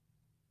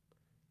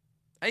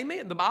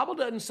 Amen. The Bible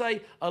doesn't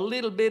say a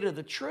little bit of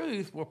the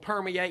truth will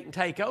permeate and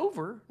take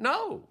over.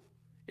 No.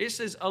 It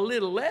says a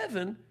little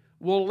leaven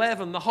will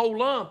leaven the whole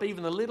lump,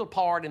 even the little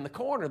part in the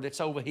corner that's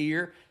over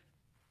here.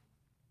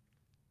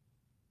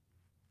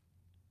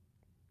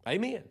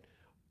 Amen.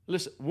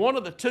 Listen, one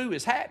of the two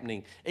is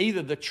happening.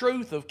 Either the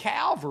truth of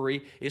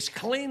Calvary is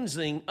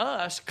cleansing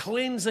us,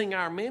 cleansing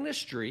our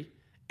ministry,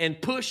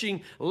 and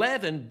pushing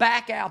leaven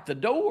back out the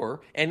door,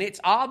 and it's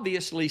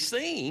obviously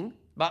seen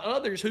by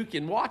others who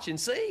can watch and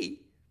see.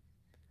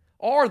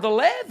 Or the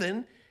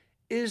leaven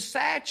is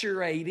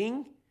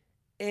saturating,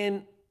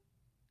 and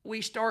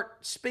we start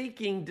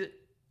speaking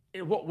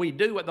to what we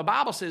do. What the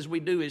Bible says we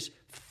do is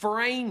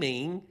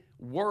framing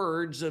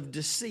words of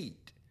deceit.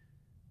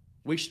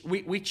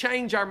 We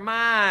change our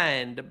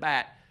mind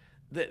about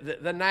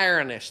the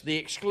narrowness,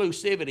 the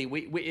exclusivity.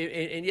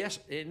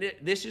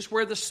 This is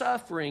where the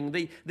suffering,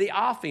 the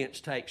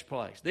offense takes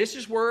place. This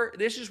is where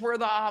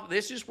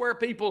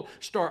people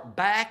start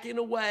backing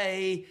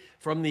away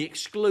from the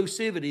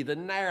exclusivity, the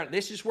narrow.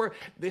 This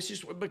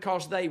is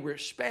because they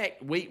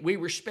respect. We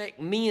respect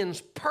men's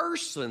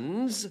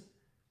persons.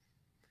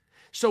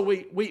 So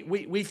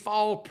we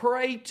fall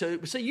prey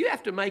to. See, you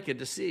have to make a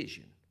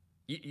decision.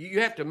 You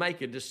have to make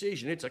a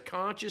decision. It's a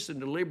conscious and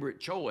deliberate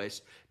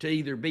choice to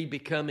either be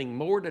becoming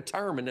more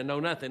determined and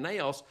know nothing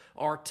else,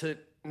 or to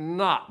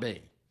not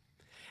be.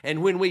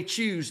 And when we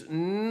choose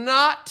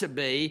not to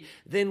be,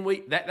 then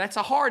that's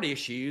a heart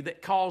issue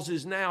that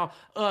causes now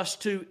us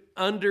to,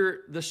 under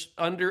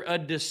a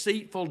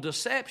deceitful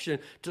deception,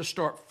 to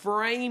start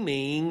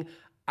framing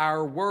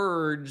our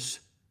words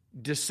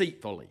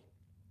deceitfully.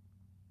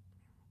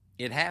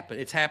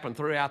 It's happened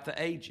throughout the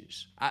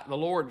ages. The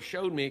Lord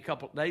showed me a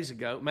couple of days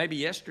ago, maybe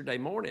yesterday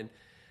morning,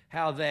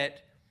 how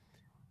that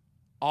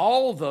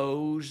all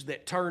those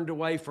that turned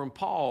away from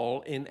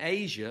Paul in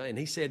Asia, and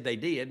he said they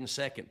did in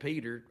 2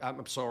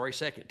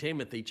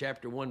 Timothy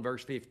chapter 1,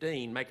 verse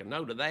 15, make a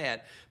note of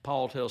that.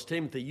 Paul tells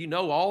Timothy,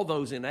 all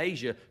those in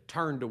Asia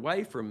turned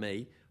away from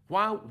me.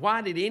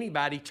 Why did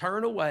anybody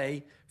turn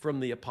away from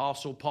the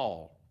Apostle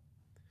Paul?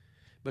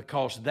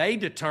 Because they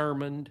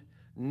determined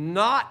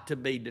not to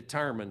be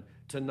determined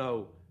to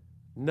know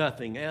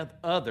nothing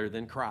other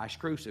than Christ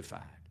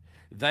crucified.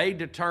 They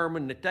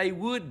determined that they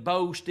would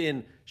boast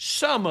in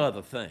some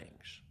other things.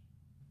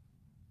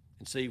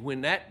 And see,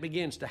 when that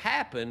begins to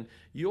happen,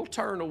 you'll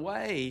turn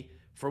away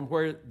from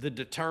where the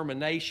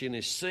determination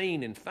is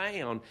seen and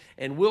found,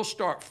 and we'll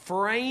start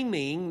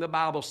framing, the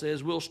Bible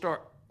says,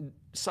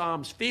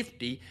 Psalms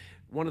 50,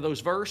 one of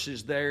those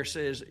verses there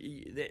says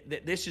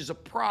that this is a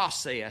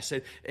process,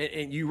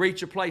 and you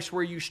reach a place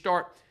where you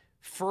start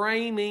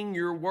framing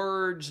your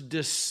words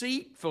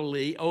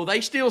deceitfully. Oh,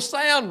 they still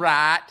sound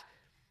right,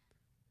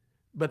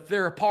 but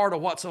they're a part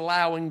of what's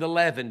allowing the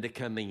leaven to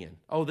come in.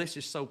 Oh, this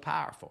is so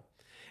powerful.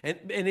 And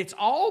it's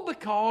all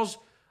because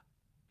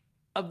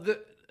of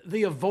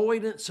the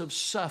avoidance of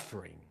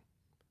suffering.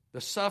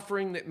 The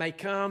suffering that may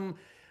come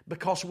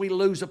because we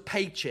lose a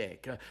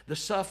paycheck. The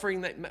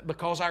suffering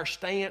because our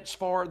stance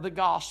for the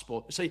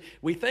gospel. See,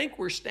 we think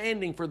we're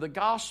standing for the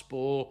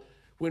gospel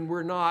when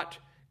we're not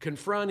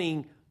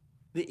confronting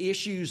the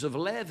issues of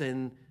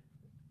leaven,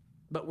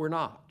 but we're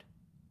not.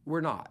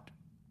 We're not.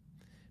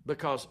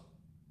 Because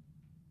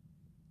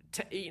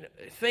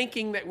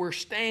thinking that we're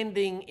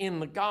standing in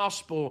the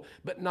gospel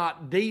but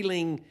not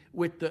dealing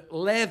with the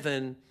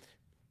leaven,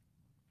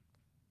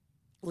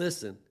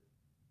 listen,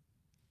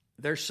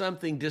 there's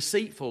something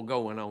deceitful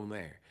going on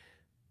there.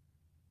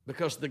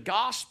 Because the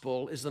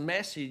gospel is the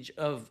message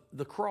of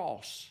the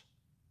cross,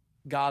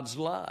 God's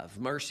love,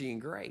 mercy,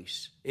 and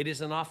grace. It is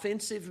an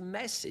offensive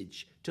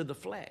message to the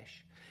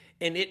flesh,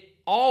 and it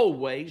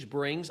always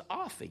brings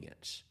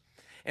offense.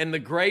 And the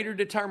greater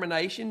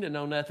determination to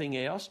know nothing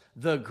else,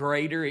 the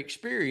greater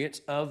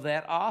experience of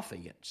that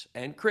offense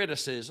and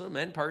criticism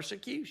and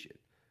persecution.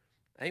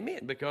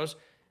 Amen. Because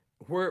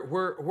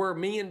where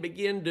men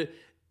begin to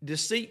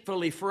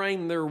deceitfully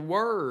frame their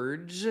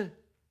words,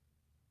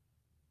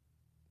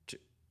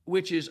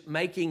 which is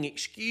making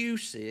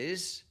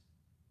excuses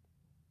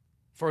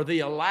for the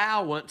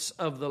allowance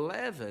of the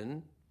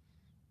leaven,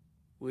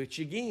 which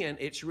again,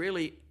 it's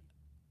really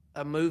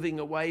a moving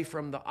away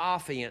from the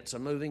offense, a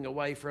moving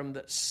away from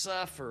the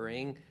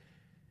suffering.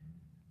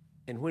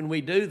 And when we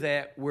do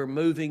that, we're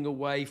moving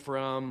away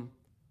from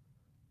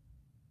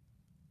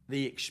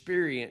the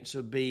experience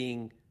of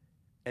being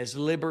as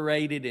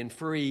liberated and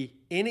free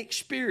in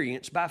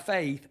experience by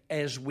faith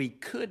as we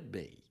could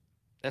be.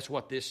 That's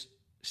what this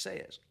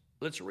says.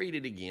 Let's read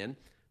it again.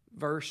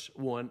 Verse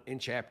 1 in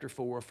chapter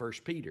 4 of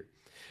 1 Peter.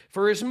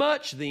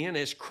 "FORASMUCH then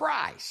as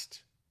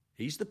Christ,"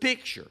 he's the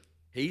picture,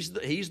 he's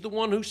the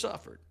one who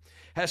suffered,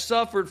 "has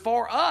suffered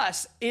for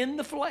us in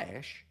the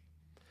flesh,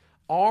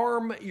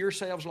 arm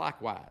yourselves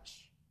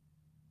likewise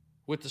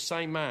with the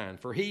same mind.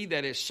 For he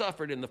that has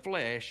suffered in the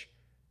flesh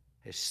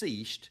has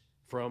ceased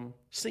from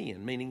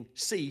sin," meaning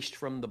ceased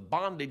from the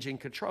bondage and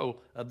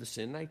control of the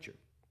sin nature.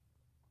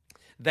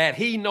 "That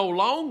he no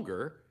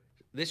longer,"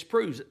 this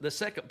proves it, the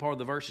second part of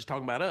the verse is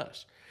talking about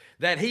us,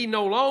 "that he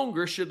no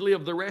longer should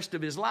live the rest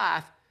of his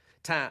life,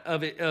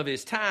 of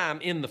his time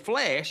in the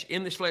flesh,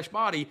 in this flesh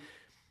body,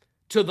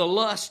 to the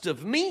lust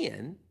of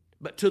men,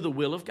 but to the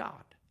will of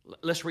God."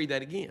 Let's read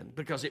that again,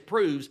 because it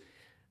proves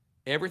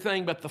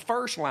everything but the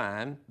first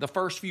line, the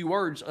first few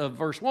words of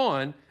verse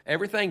 1,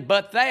 everything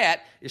but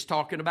that is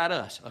talking about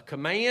us. A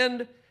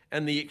command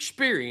and the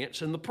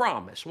experience and the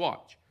promise.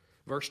 Watch.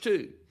 Verse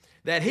 2.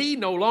 "That I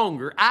no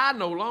longer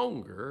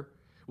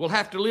will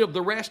have to live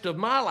the rest of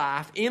my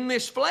life in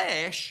this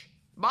flesh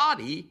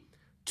body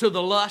to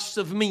the lusts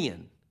of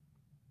men,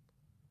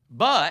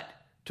 but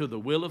to the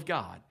will of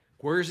God."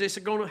 Where is this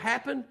going to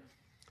happen?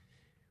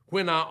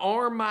 When I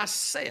arm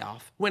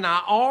myself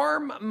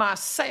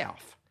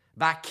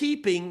by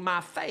keeping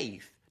my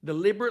faith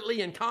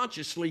deliberately and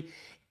consciously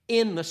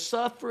in the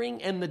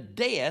suffering and the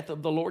death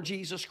of the Lord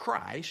Jesus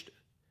Christ,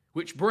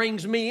 which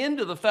brings me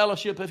into the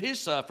fellowship of his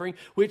suffering,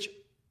 which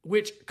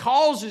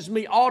causes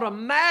me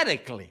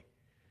automatically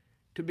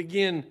to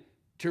begin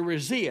to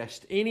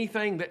resist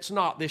anything that's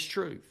not this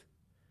truth.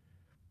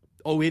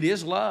 Oh, it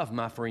is love,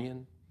 my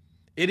friend.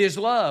 It is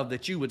love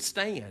that you would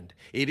stand.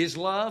 It is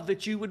love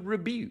that you would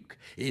rebuke.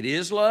 It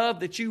is love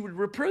that you would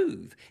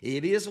reprove.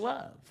 It is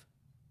love.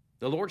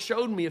 The Lord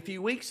showed me a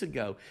few weeks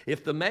ago,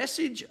 if the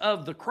message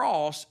of the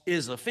cross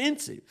is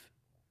offensive,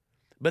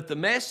 but the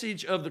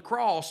message of the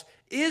cross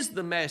is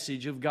the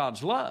message of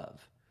God's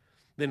love,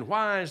 then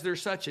why is there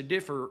such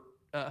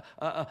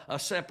a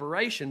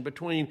separation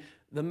between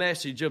the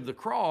message of the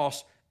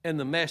cross and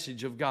the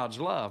message of God's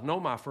love? No,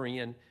 my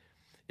friend,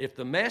 if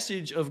the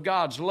message of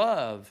God's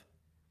love,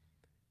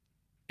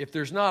 if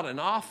there's not an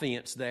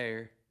offense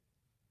there,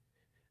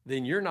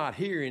 then you're not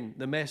hearing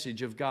the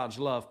message of God's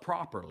love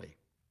properly.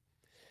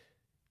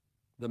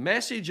 The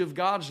message of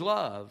God's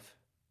love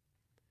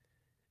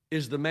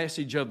is the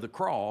message of the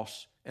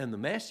cross, and the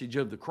message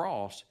of the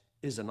cross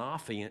is an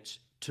offense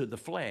to the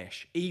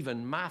flesh,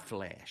 even my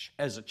flesh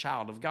as a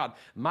child of God.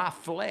 My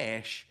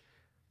flesh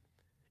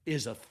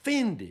is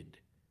offended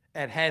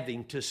at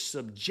having to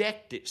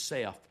submit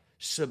itself,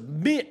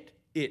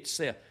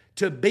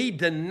 to be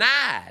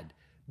denied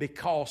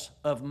because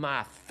of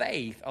my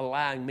faith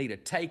allowing me to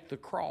take the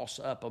cross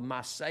up of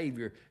my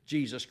Savior,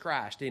 Jesus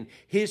Christ, in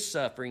his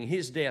suffering,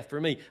 his death for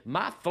me.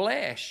 My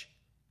flesh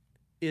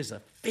is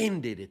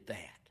offended at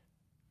that.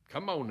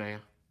 Come on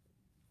now.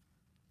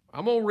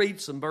 I'm going to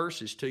read some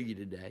verses to you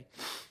today.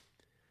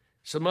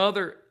 Some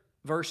other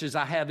verses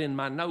I have in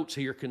my notes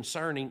here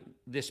concerning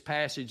this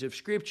passage of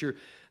Scripture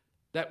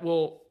that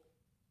will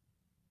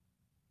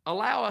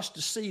allow us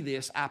to see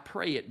this, I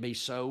pray it be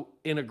so,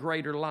 in a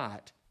greater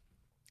light.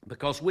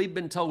 Because we've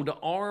been told to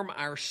arm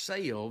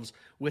ourselves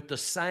with the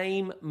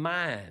same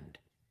mind.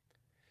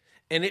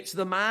 And it's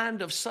the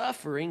mind of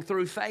suffering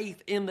through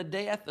faith in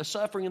the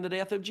suffering and the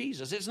death of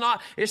Jesus. It's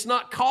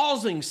not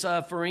causing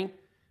suffering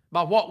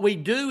by what we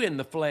do in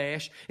the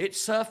flesh. It's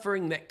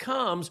suffering that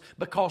comes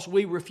because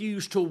we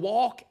refuse to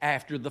walk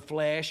after the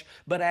flesh,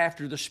 but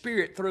after the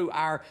Spirit through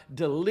our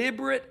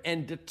deliberate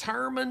and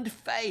determined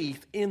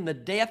faith in the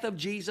death of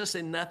Jesus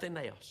and nothing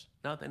else.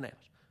 Nothing else.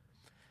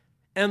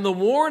 And the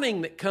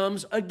warning that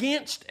comes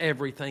against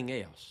everything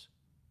else.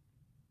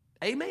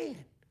 Amen.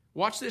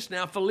 Watch this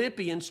now,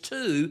 Philippians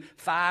 2,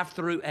 5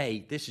 through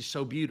 8. This is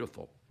so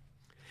beautiful.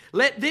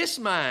 Let this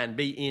mind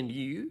be in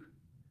you,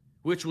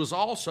 which was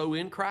also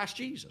in Christ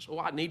Jesus. Oh,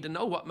 I need to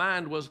know what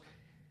mind was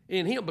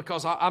in him,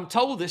 because I'm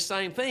told this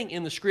same thing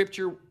in the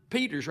scripture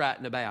Peter's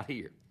writing about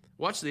here.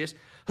 Watch this.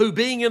 Who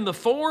being in the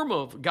form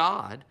of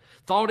God,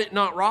 thought it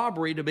not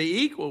robbery to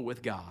be equal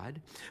with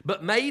God,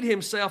 but made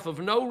himself of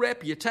no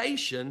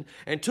reputation,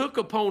 and took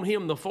upon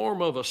him the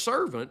form of a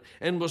servant,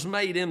 and was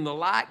made in the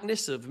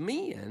likeness of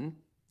men.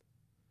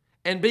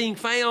 And being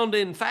found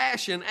in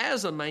fashion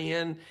as a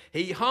man,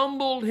 he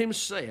humbled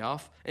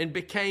himself and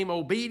became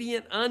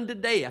obedient unto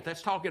death.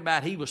 That's talking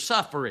about he was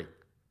suffering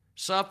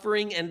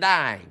and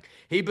dying.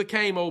 He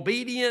became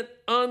obedient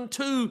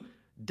unto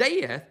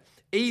death,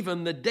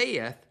 even the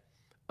death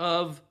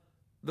of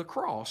the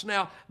cross.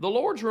 Now, the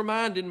Lord's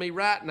reminding me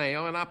right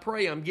now, and I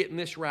pray I'm getting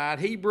this right,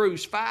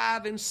 Hebrews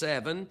 5 and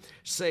 7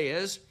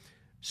 says,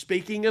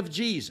 speaking of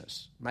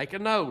Jesus, make a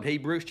note,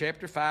 Hebrews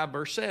chapter 5,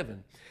 verse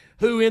 7,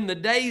 who in the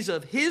days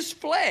of his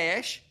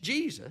flesh,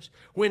 Jesus,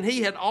 when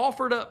he had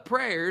offered up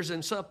prayers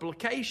and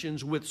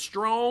supplications with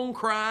strong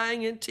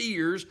crying and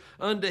tears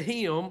unto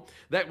him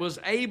that was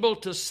able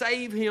to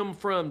save him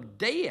from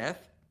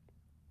death,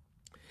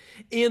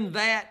 in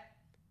that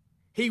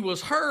he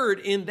was heard,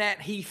 in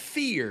that he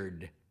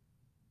feared,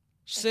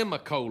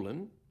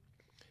 semicolon,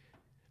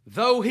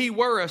 though he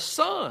were a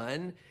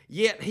son,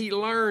 yet he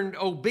learned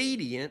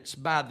obedience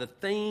by the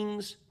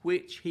things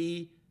which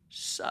he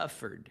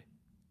suffered.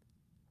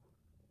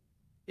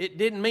 It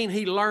didn't mean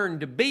he learned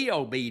to be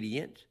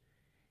obedient.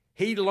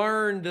 He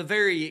learned the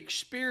very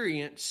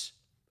experience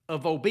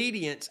of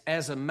obedience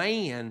as a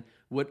man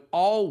would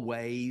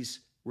always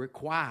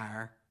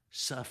require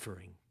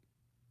suffering.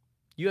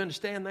 You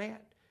understand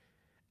that?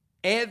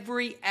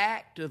 Every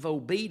act of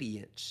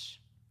obedience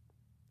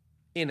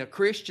in a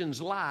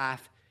Christian's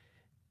life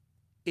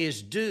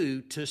is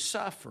due to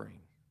suffering.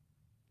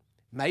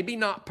 Maybe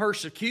not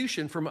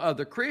persecution from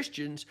other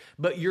Christians,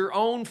 but your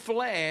own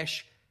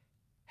flesh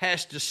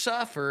has to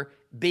suffer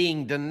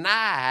being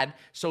denied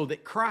so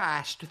that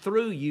Christ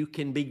through you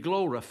can be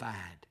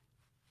glorified.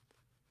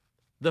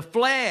 The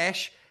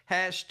flesh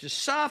has to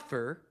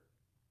suffer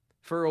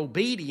for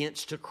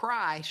obedience to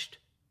Christ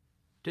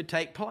to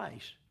take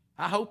place.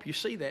 I hope you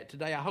see that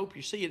today. I hope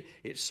you see it.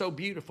 It's so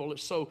beautiful.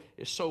 It's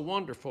so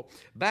wonderful.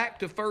 Back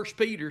to 1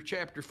 Peter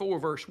chapter 4,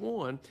 verse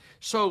 1.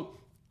 So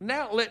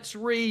now let's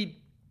read,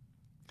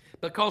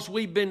 because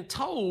we've been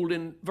told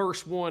in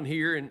verse 1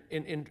 here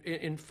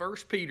in 1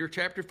 Peter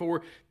chapter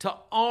 4 to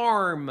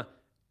arm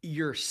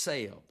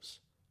yourselves.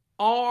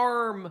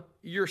 Arm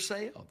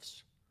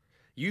yourselves.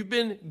 You've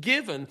been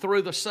given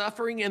through the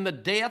suffering and the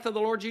death of the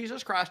Lord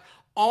Jesus Christ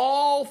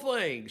all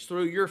things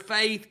through your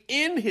faith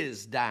in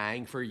his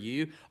dying for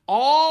you,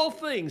 all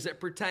things that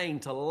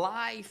pertain to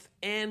life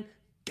and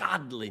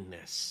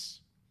godliness.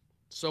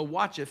 So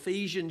watch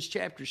Ephesians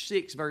chapter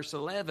 6, verse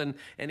 11.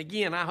 And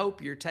again, I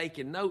hope you're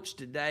taking notes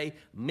today,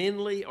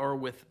 mentally or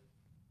with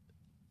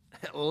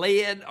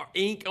lead or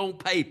ink on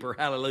paper.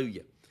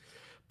 Hallelujah.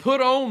 Put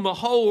on the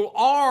whole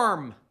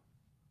arm,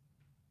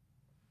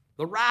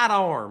 the right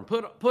arm.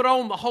 Put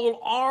on the whole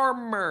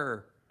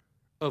armor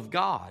of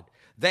God,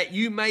 that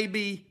you may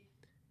be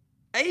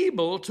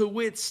able to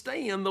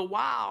withstand the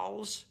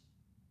wiles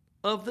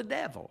of the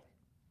devil.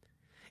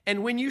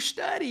 And when you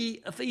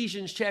study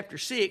Ephesians chapter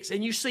 6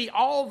 and you see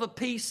all the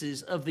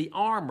pieces of the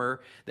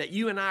armor that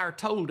you and I are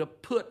told to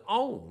put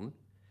on,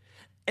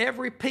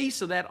 every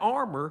piece of that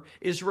armor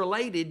is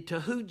related to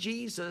who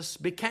Jesus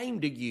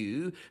became to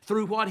you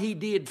through what he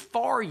did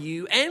for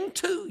you and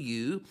to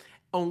you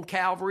on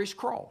Calvary's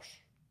cross.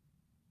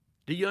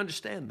 Do you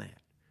understand that?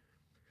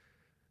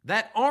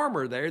 That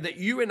armor there that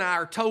you and I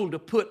are told to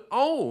put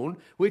on,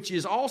 which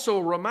is also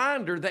a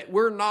reminder that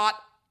we're not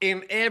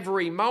in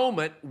every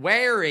moment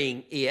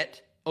wearing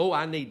it. Oh,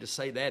 I need to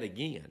say that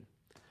again.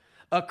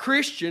 A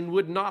Christian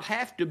would not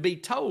have to be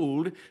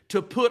told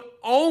to put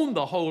on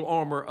the whole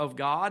armor of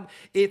God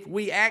if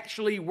we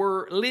actually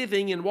were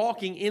living and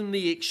walking in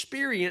the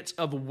experience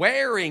of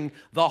wearing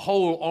the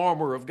whole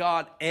armor of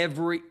God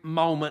every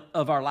moment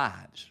of our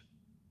lives.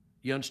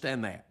 You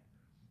understand that?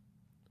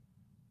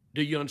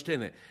 Do you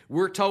understand that?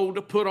 We're told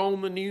to put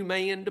on the new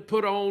man, to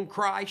put on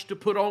Christ, to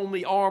put on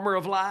the armor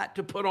of light,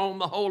 to put on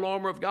the whole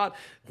armor of God.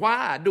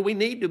 Why do we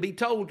need to be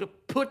told to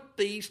put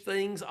these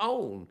things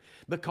on?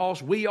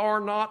 Because we are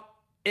not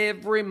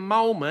every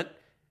moment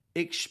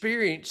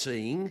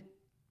experiencing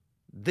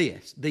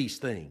these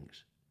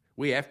things.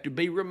 We have to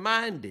be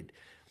reminded.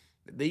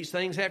 These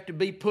things have to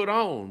be put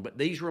on, but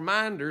these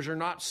reminders are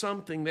not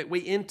something that we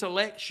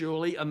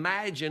intellectually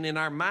imagine in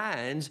our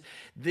minds.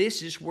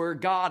 This is where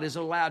God is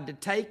allowed to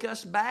take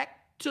us back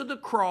to the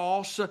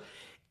cross,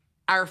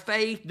 our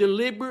faith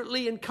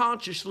deliberately and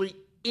consciously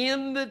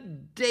in the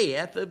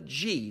death of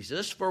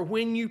Jesus. For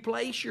when you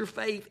place your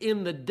faith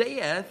in the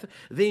death,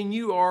 then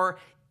you are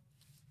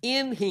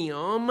in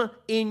Him,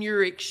 in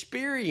your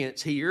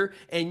experience here,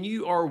 and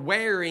you are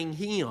wearing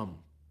Him.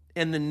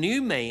 And the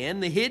new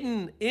man, the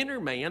hidden inner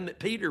man that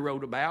Peter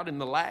wrote about in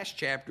the last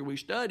chapter we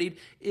studied,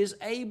 is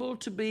able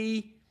to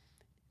be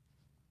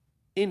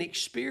in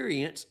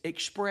experience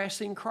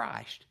expressing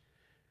Christ.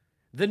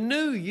 The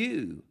new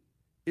you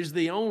is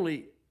the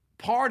only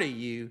part of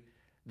you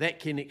that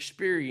can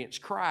experience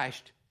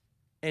Christ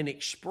and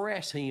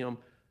express Him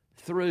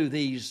through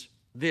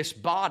this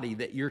body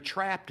that you're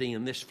trapped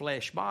in, this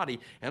flesh body.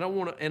 And I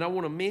want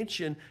to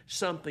mention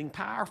something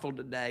powerful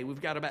today.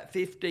 We've got about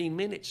 15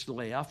 minutes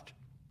left.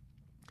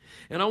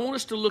 And I want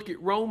us to look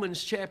at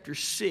Romans chapter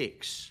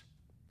 6,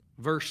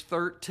 verse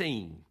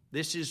 13.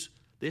 This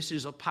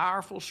is a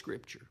powerful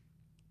scripture.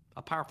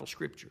 A powerful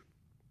scripture.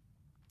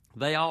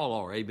 They all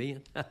are,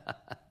 amen.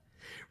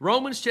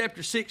 Romans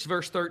chapter 6,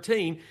 verse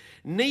 13.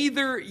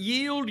 Neither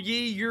yield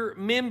ye your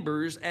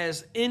members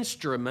as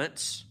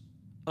instruments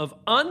of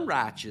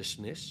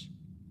unrighteousness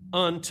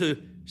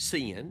unto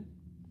sin,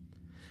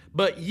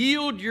 but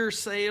yield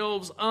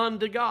yourselves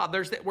unto God.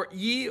 There's that word,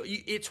 yield.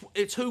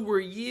 It's who we're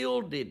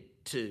yielded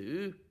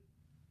to.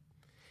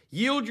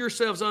 Yield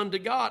yourselves unto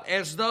God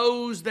as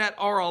those that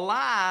are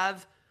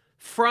alive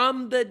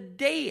from the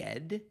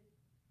dead,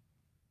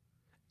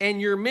 and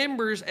your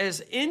members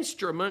as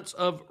instruments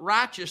of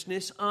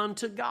righteousness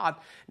unto God.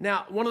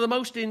 Now, one of the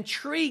most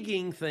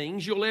intriguing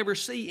things you'll ever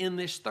see in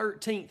this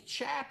 13th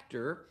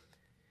chapter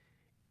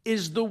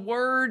is the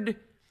word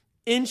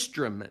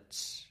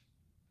instruments.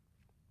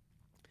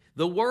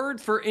 The word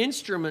for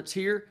instruments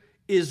here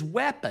is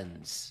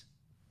weapons.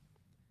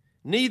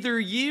 Neither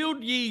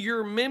yield ye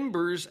your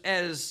members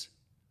as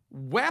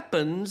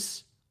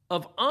weapons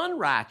of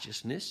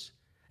unrighteousness.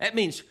 That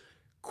means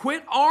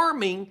quit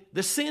arming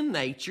the sin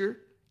nature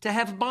to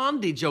have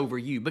bondage over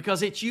you,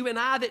 because it's you and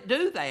I that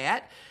do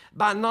that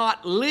by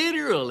not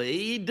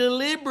literally,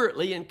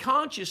 deliberately, and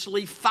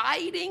consciously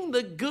fighting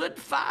the good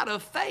fight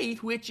of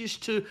faith, which is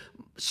to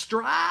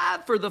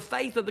strive for the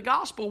faith of the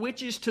gospel,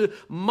 which is to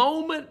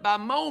moment by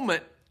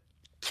moment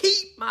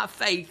keep my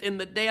faith in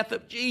the death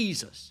of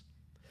Jesus,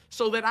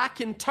 so that I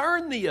can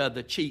turn the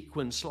other cheek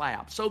when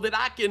slapped, so that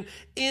I can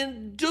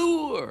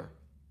endure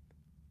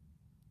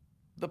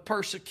the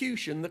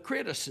persecution, the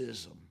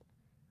criticism,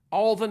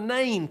 all the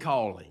name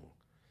calling,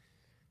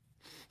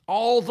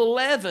 all the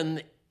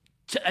leaven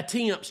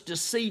attempts to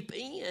seep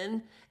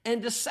in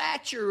and to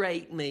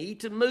saturate me,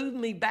 to move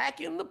me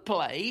back in the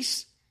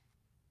place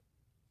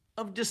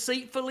of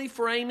deceitfully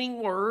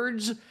framing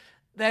words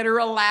that are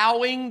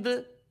allowing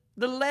the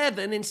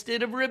leaven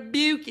instead of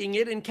rebuking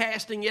it and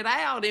casting it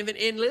out.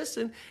 And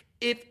listen,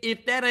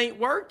 if that ain't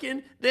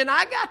working, then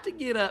I got to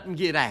get up and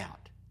get out.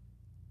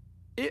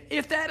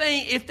 If that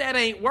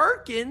ain't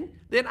working,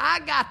 then I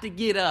got to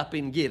get up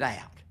and get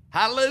out.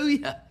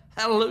 Hallelujah.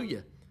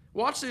 Hallelujah.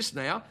 Watch this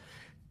now.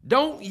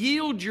 Don't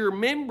yield your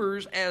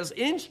members as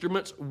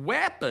instruments,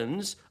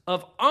 weapons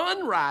of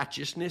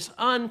unrighteousness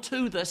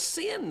unto the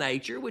sin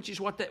nature, which is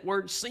what that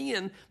word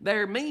sin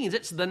there means.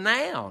 It's the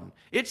noun.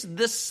 It's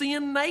the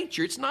sin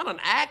nature. It's not an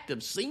act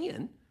of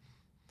sin.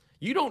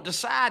 You don't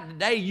decide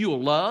today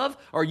you'll love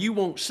or you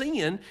won't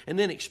sin and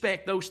then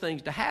expect those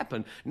things to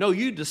happen. No,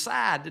 you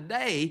decide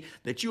today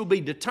that you'll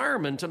be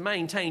determined to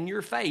maintain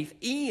your faith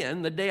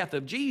in the death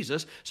of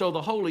Jesus, so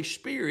the Holy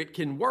Spirit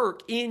can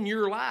work in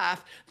your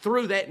life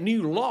through that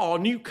new law,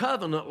 new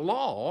covenant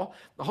law.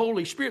 The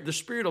Holy Spirit, the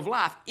Spirit of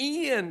life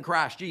in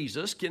Christ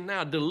Jesus, can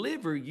now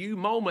deliver you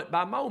moment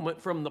by moment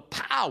from the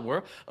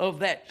power of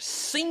that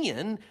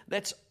sin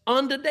that's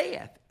unto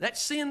death.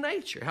 That's sin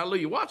nature.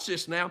 Hallelujah. Watch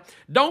this now.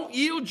 Don't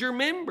yield your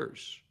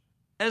members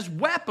as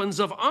weapons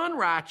of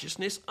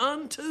unrighteousness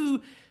unto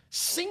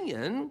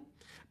sin,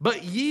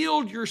 but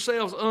yield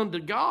yourselves unto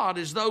God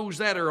as those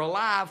that are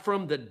alive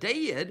from the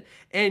dead,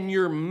 and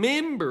your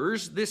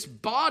members, this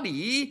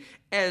body,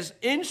 as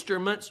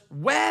instruments,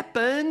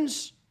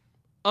 weapons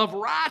of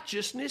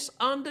righteousness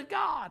unto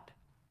God.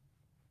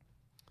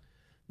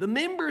 The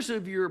members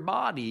of your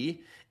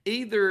body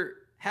either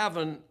have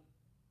an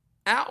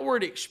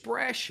outward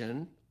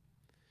expression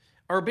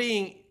are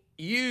being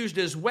used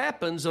as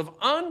weapons of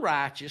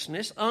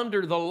unrighteousness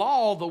under the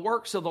law, the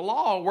works of the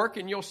law,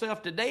 working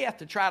yourself to death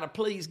to try to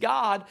please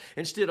God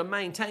instead of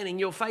maintaining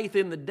your faith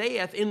in the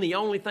death in the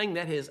only thing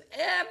that has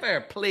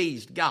ever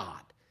pleased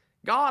God.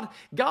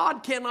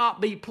 God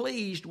cannot be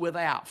pleased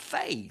without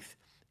faith.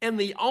 And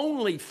the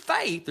only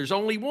faith, there's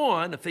only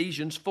one,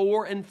 Ephesians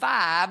 4 and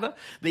 5,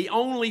 the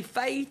only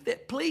faith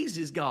that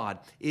pleases God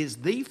is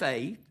the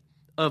faith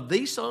of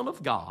the Son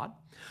of God,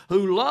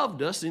 who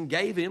loved us and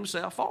gave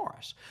Himself for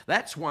us.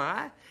 That's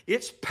why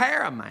it's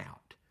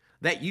paramount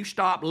that you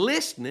stop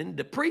listening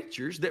to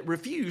preachers that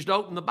refuse to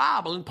open the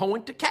Bible and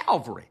point to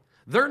Calvary.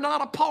 They're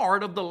not a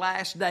part of the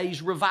last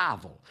days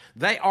revival.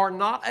 They are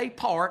not a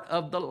part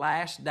of the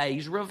last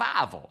days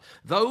revival.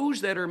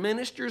 Those that are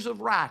ministers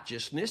of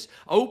righteousness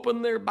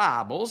open their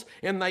Bibles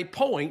and they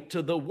point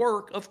to the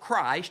work of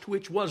Christ,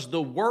 which was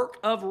the work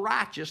of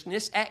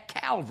righteousness at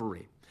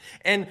Calvary.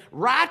 And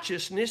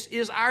righteousness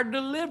is our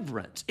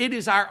deliverance. It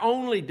is our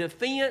only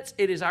defense.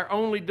 It is our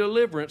only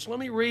deliverance. Let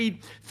me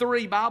read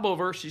 3 Bible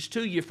verses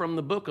to you from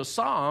the book of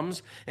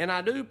Psalms. And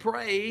I do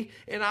pray,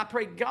 and I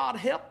pray, God,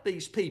 help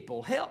these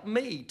people. Help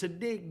me to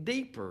dig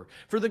deeper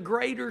for the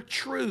greater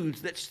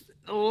truths that's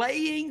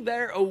laying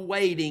there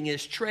awaiting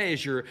as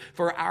treasure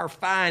for our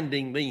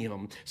finding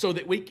them, so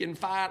that we can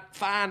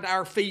find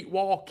our feet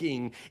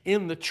walking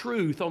in the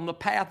truth on the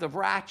path of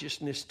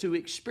righteousness, to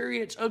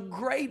experience a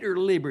greater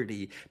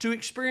liberty, to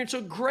experience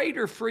a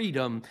greater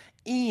freedom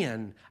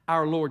in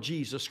our Lord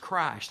Jesus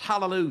Christ.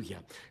 Hallelujah.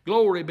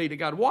 Glory be to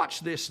God.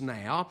 Watch this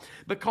now,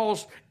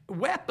 because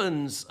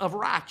weapons of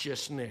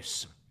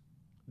righteousness,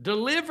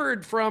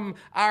 delivered from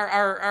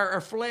our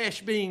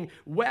flesh being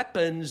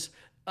weapons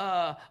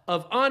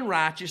of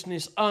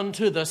unrighteousness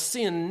unto the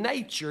sin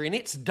nature and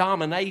its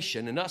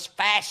domination, and us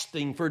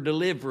fasting for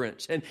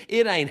deliverance. And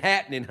it ain't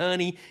happening,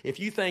 honey. If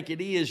you think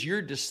it is,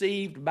 you're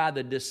deceived by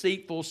the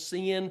deceitful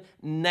sin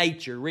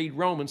nature. Read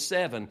Romans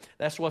 7.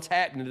 That's what's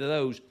happening to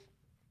those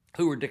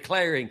who are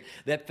declaring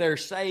that they're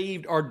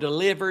saved or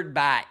delivered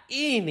by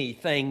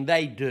anything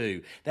they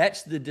do.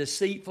 That's the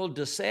deceitful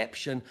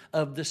deception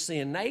of the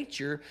sin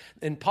nature.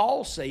 And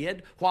Paul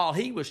said, while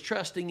he was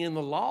trusting in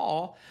the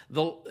law,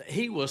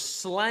 he was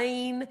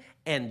slain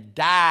and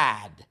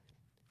died.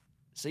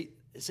 See,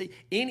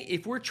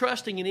 if we're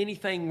trusting in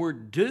anything we're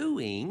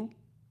doing,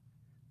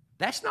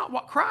 that's not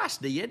what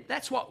Christ did.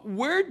 That's what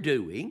we're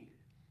doing.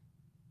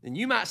 And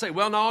you might say,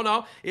 well,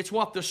 no, it's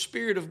what the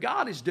Spirit of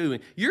God is doing.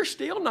 You're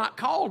still not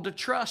called to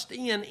trust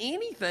in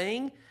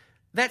anything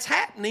that's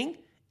happening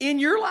in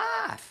your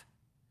life.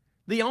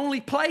 The only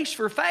place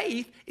for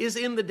faith is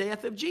in the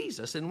death of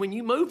Jesus. And when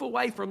you move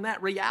away from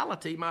that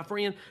reality, my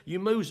friend, you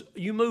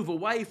move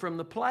away from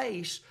the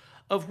place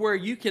of where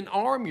you can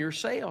arm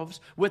yourselves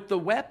with the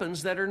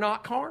weapons that are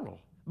not carnal,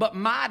 but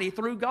mighty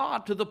through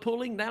God to the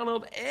pulling down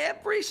of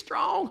every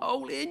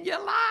stronghold in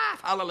your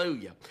life.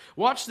 Hallelujah.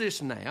 Watch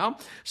this now.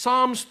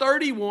 Psalms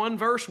 31,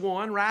 verse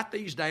 1. Write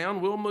these down.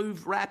 We'll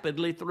move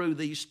rapidly through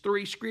these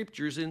 3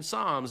 scriptures in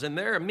Psalms, and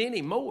there are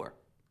many more.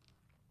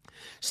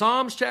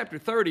 Psalms chapter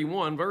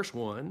 31, verse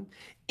 1.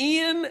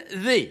 In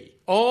thee.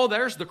 Oh,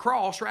 there's the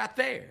cross right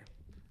there.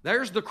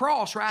 There's the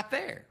cross right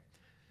there.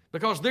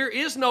 Because there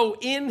is no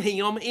in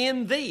him,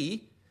 in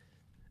thee,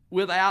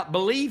 without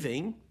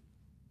believing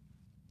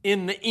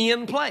in the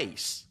in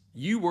place.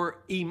 You were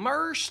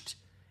immersed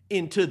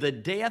into the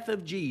death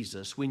of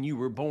Jesus when you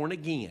were born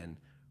again.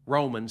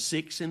 Romans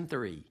 6 and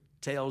 3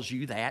 tells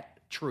you that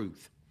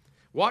truth.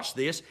 Watch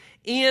this.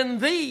 In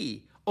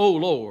thee, O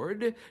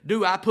Lord,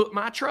 do I put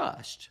my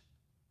trust.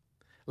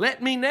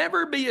 Let me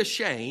never be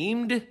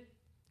ashamed.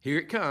 Here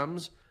it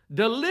comes.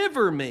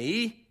 Deliver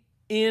me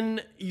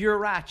in your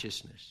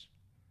righteousness.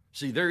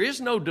 See, there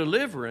is no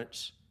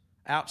deliverance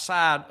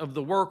outside of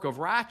the work of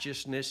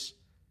righteousness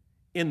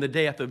in the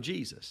death of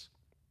Jesus.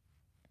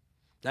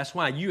 That's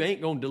why you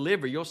ain't going to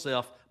deliver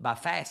yourself by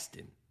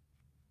fasting.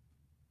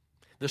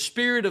 The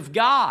Spirit of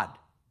God,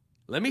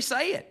 let me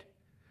say it,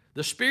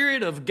 the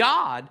Spirit of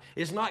God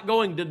is not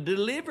going to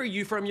deliver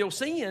you from your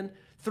sin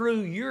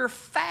through your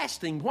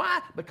fasting.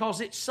 Why? Because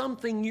it's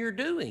something you're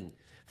doing.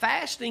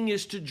 Fasting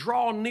is to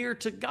draw near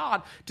to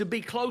God, to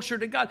be closer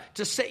to God,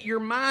 to set your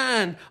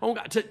mind on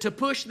God, to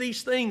push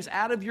these things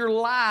out of your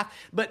life.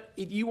 But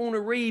if you want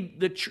to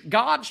read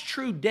God's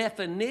true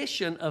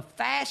definition of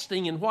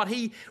fasting and what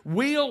He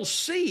will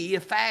see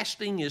if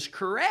fasting is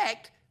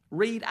correct,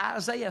 read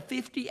Isaiah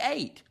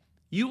 58.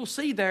 You'll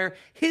see there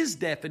His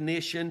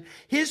definition,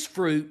 His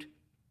fruit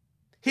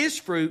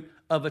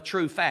of a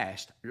true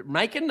fast.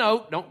 Make a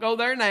note. Don't go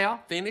there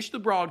now. Finish the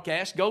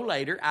broadcast. Go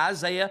later.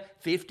 Isaiah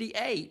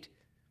 58.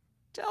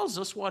 Tells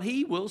us what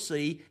He will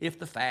see if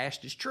the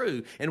fast is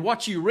true. And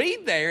what you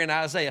read there in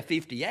Isaiah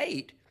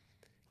 58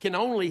 can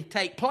only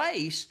take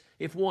place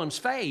if one's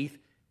faith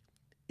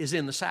is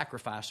in the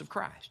sacrifice of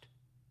Christ.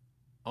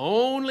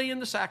 Only in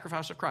the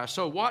sacrifice of Christ.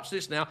 So watch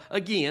this now.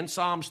 Again,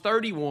 Psalms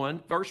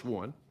 31, verse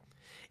 1.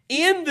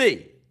 In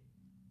thee.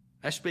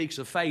 That speaks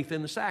of faith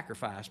in the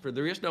sacrifice, for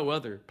there is no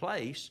other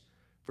place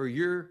for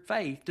your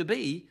faith to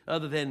be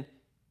other than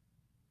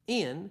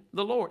in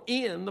the Lord,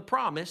 in the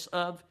promise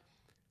of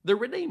the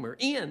Redeemer,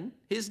 in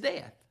His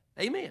death.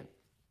 Amen.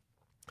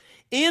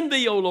 In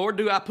thee, O Lord,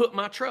 do I put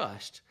my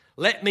trust.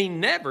 Let me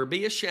never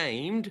be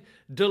ashamed.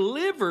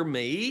 Deliver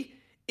me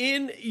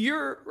in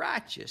your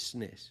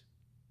righteousness.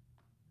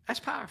 That's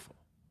powerful.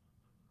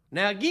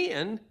 Now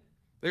again,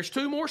 there's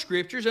 2 more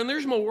scriptures, and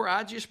there's more.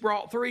 I just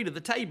brought 3 to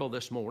the table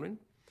this morning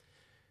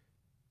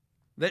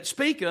that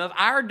speak of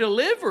our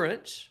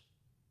deliverance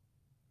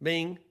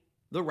being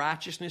the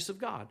righteousness of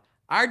God.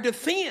 Our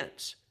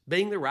defense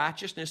being the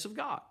righteousness of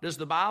God. Does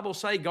the Bible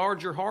say,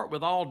 guard your heart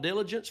with all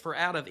diligence, for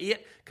out of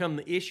it come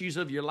the issues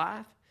of your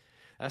life?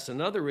 That's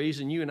another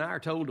reason you and I are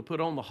told to put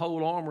on the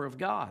whole armor of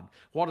God.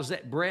 What is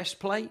that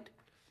breastplate?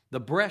 The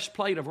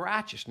breastplate of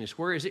righteousness.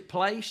 Where is it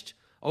placed?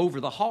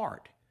 Over the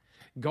heart.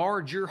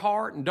 Guard your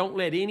heart and don't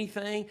let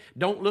anything,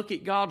 don't look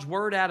at God's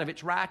Word out of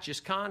its righteous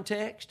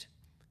context.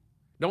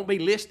 Don't be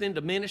listening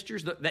to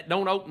ministers that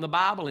don't open the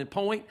Bible and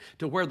point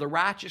to where the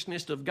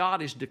righteousness of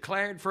God is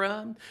declared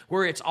from,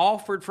 where it's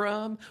offered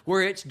from,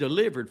 where it's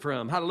delivered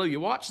from. Hallelujah.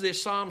 Watch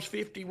this, Psalms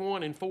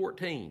 51 and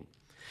 14.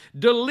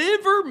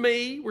 Deliver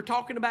me, we're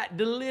talking about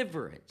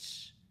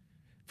deliverance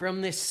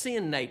from this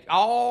sin nature.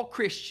 All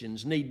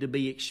Christians need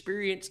to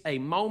experience a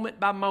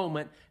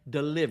moment-by-moment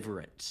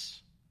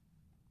deliverance.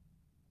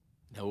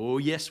 Oh,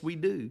 yes, we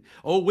do.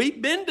 Oh, we've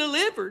been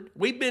delivered.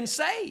 We've been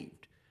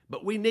saved.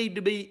 But we need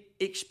to be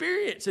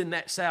experiencing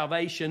that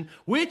salvation,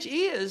 which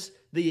is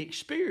the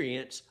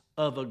experience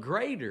of a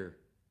greater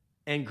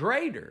and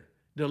greater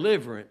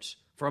deliverance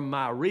from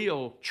my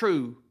real,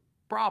 true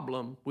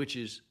problem, which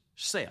is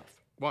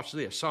self. Watch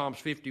this, Psalms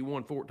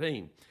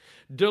 51:14.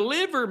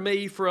 Deliver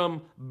me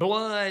from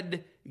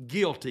blood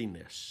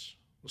guiltiness.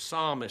 The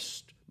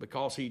psalmist,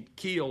 because he'd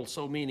killed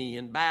so many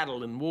in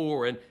battle and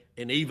war and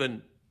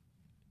even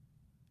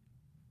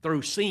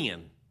through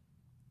sin,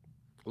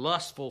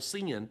 lustful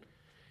sin,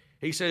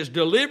 he says,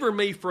 deliver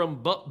me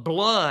from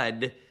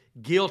blood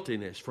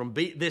guiltiness, from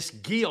this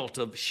guilt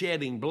of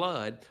shedding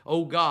blood.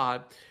 O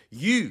God,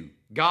 you,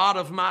 God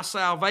of my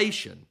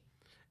salvation,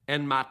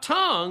 and my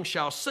tongue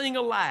shall sing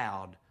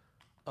aloud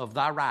of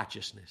thy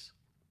righteousness.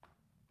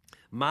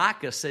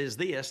 Micah says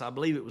this, I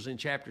believe it was in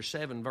chapter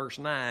 7, verse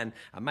 9.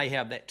 I may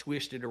have that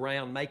twisted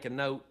around. Make a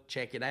note,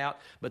 check it out.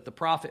 But the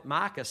prophet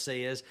Micah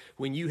says,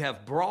 when you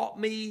have brought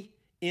me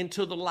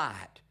into the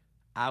light,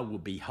 I will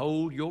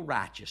behold your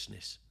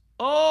righteousness.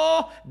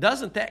 Oh,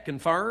 doesn't that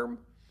confirm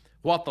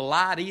what the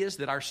light is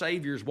that our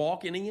Savior's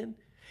walking in?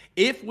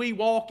 If we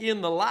walk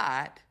in the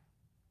light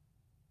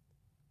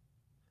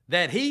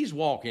that He's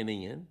walking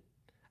in,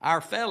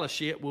 our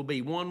fellowship will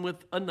be one with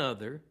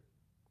another.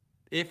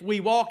 If we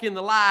walk in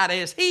the light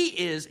as He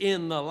is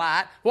in the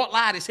light, what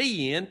light is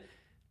He in?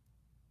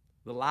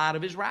 The light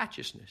of His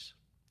righteousness,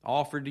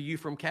 offered to you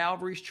from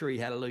Calvary's tree,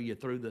 hallelujah,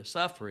 through the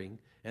suffering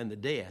and the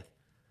death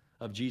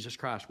of Jesus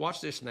Christ.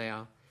 Watch this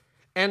now.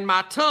 And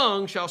my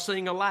tongue shall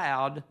sing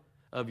aloud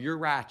of your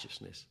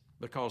righteousness,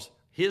 because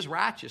His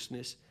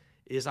righteousness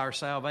is our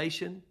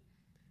salvation.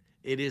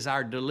 It is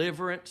our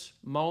deliverance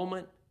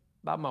moment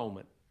by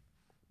moment.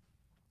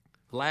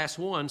 Last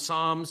one,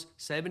 Psalms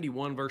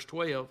 71, verse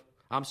 12.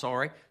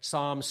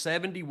 Psalm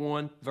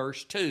 71,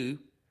 verse 2.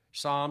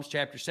 Psalms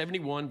chapter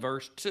 71,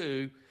 verse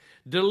 2.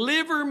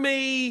 Deliver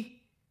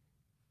me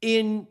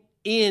in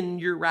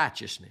your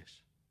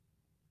righteousness,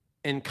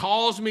 and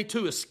cause me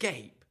to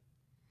escape.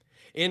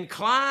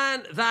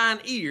 Incline thine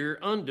ear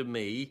unto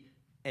me,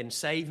 and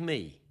save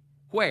me.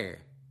 Where?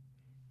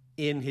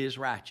 In His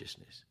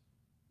righteousness.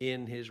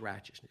 In His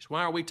righteousness.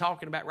 Why are we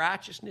talking about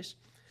righteousness?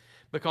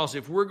 Because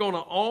if we're going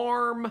to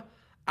arm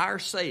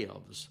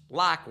ourselves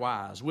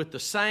likewise with the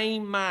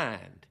same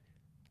mind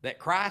that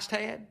Christ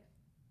had,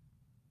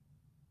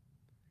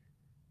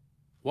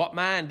 what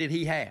mind did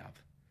He have?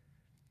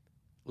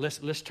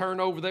 Let's turn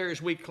over there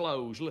as we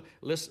close.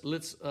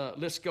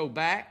 Let's go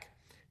back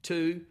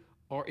to,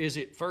 or is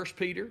it 1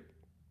 Peter?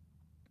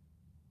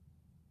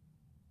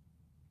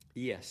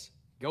 Yes.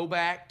 Go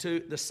back to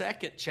the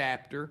second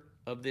chapter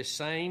of this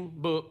same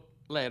book,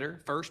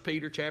 letter, 1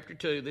 Peter chapter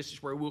 2. This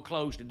is where we'll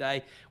close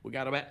today. We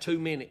got about 2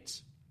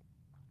 minutes.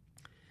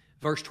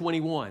 Verse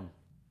 21.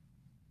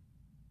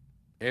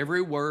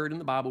 Every word in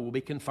the Bible will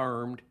be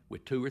confirmed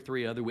with 2 or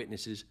 3 other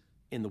witnesses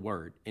in the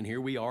Word. And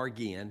here we are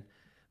again,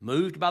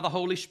 moved by the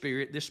Holy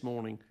Spirit this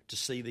morning to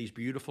see these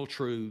beautiful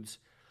truths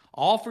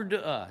offered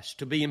to us,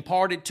 to be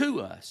imparted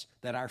to us,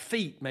 that our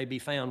feet may be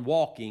found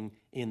walking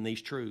in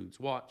these truths.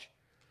 Watch.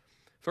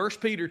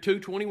 1 Peter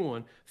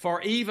 2:21,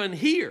 for even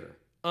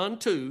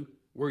hereunto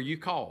were you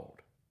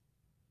called,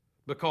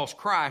 because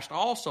Christ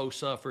also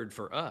suffered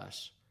for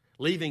us,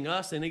 leaving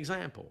us an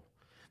example,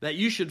 that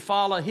you should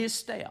follow His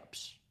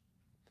steps.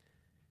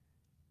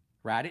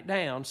 Write it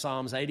down,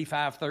 Psalms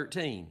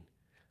 85:13.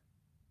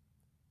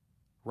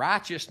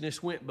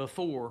 Righteousness went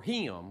before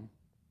Him,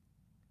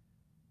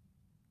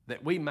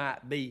 that we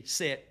might be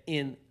set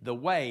in the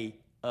way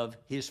of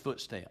His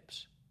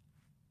footsteps.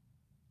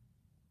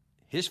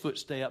 His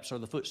footsteps are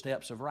the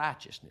footsteps of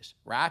righteousness.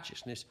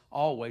 Righteousness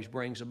always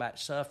brings about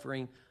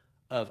suffering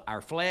of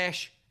our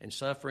flesh and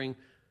suffering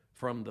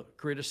from the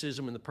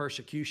criticism and the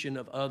persecution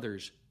of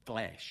others'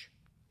 flesh.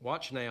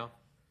 Watch now,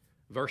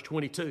 verse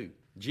 22.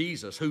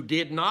 Jesus, who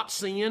did not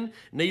sin,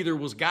 neither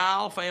was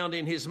guile found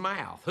in His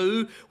mouth,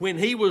 who, when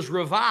He was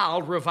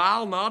reviled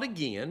not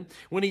again.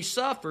 When He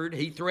suffered,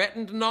 He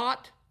threatened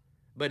not,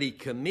 but He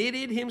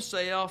committed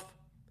Himself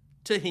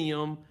to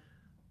Him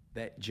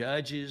that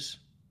judges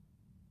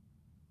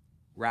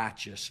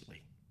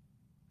righteously.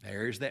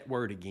 There's that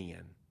word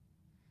again.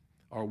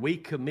 Are we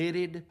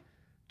committed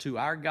to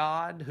our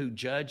God who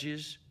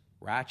judges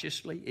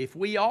righteously? If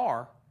we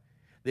are,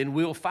 then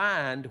we'll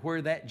find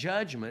where that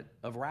judgment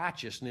of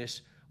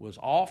righteousness was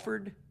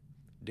offered,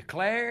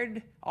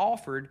 declared,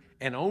 offered,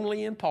 and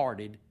only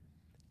imparted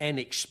and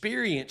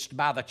experienced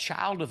by the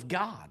child of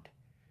God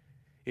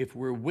if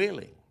we're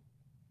willing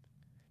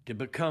to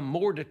become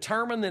more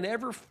determined than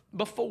ever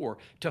before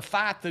to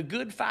fight the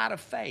good fight of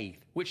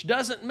faith, which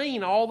doesn't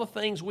mean all the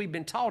things we've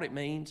been taught it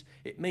means.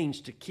 It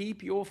means to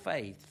keep your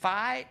faith.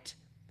 Fight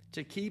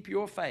to keep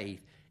your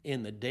faith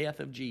in the death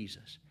of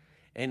Jesus.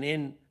 And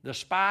in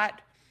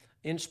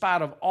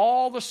spite of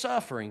all the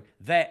suffering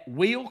that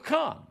will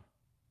come,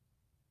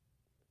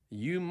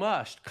 you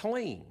must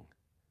cling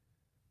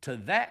to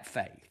that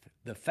faith,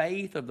 the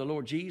faith of the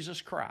Lord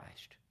Jesus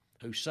Christ,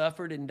 who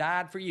suffered and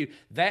died for you.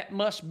 That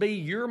must be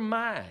your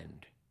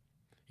mind.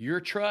 Your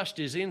trust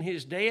is in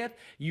His death.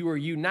 You are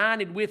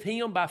united with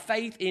Him by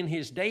faith in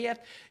His death.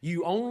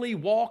 You only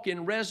walk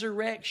in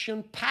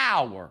resurrection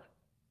power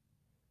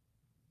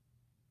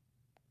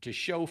to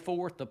show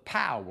forth the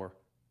power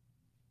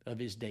of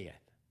His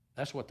death.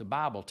 That's what the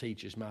Bible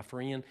teaches, my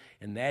friend,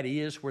 and that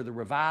is where the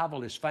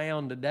revival is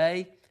found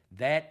today.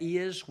 That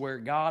is where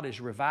God is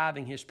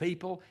reviving His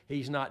people.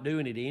 He's not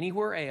doing it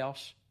anywhere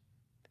else.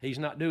 He's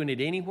not doing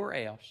it anywhere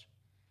else.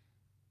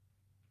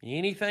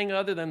 Anything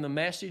other than the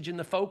message and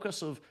the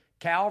focus of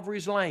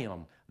Calvary's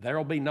Lamb, there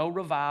will be no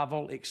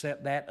revival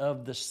except that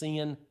of the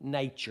sin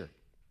nature.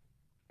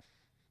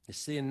 The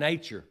sin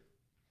nature.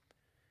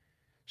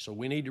 So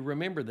we need to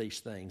remember these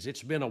things.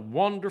 It's been a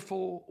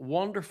wonderful,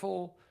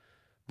 wonderful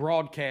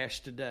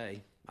broadcast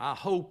today. I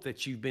hope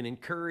that you've been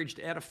encouraged,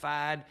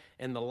 edified,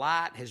 and the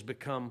light has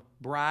become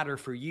brighter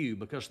for you,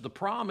 because the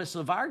promise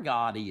of our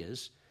God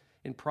is,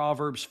 in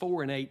Proverbs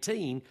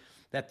 4:18,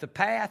 that the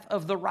path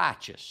of the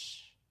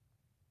righteous,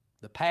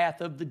 the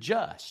path of the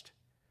just,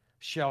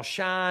 shall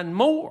shine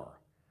more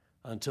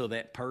until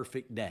that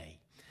perfect day.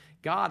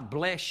 God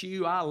bless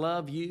you. I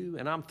love you,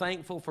 and I'm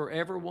thankful for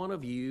every one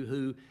of you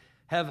who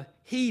have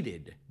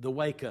heeded the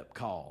wake-up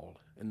call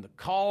and the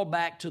call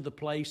back to the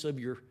place of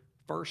your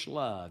first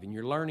love, and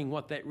you're learning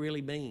what that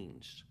really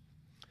means.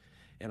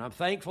 And I'm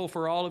thankful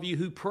for all of you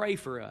who pray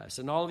for us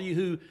and all of you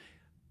who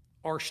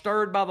are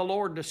stirred by the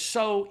Lord to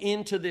sow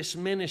into this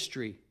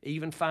ministry,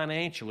 even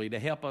financially, to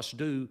help us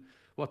do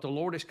what the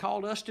Lord has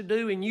called us to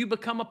do, and you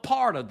become a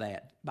part of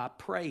that by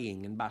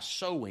praying and by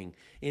sowing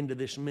into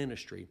this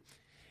ministry.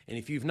 And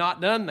if you've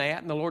not done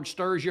that and the Lord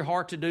stirs your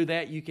heart to do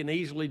that, you can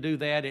easily do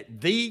that at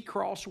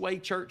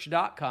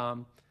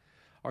thecrosswaychurch.com,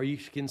 or you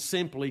can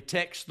simply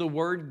text the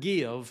word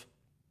GIVE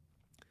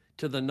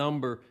to the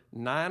number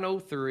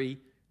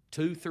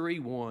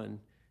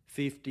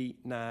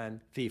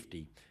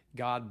 903-231-5950.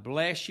 God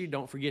bless you.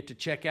 Don't forget to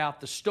check out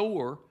the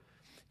store.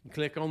 You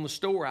click on the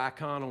store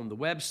icon on the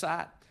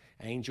website.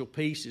 Angel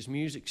Pieces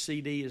music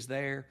CD is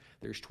there.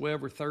 There's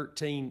 12 or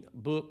 13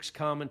 books,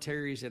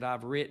 commentaries that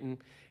I've written,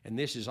 and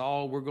this is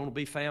all we're going to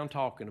be found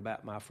talking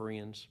about, my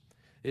friends.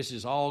 This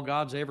is all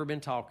God's ever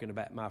been talking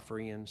about, my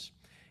friends,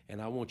 and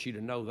I want you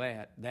to know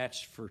that. That's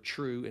for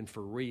true and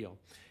for real.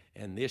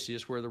 And this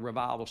is where the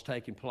revival's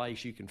taking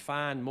place. You can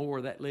find more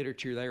of that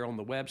literature there on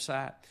the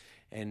website.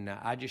 And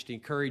I just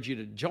encourage you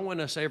to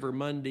join us every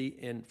Monday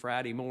and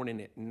Friday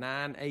morning at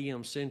 9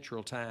 a.m.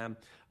 Central Time,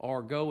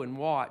 or go and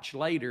watch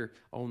later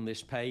on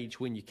this page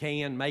when you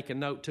can. Make a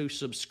note to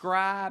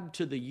subscribe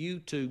to the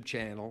YouTube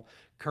channel,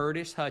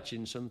 Curtis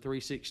Hutchinson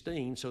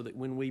 316, so that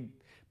when we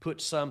put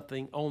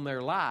something on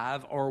there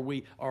live, or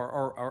we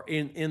or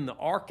in the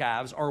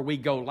archives, or we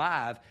go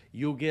live,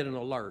 you'll get an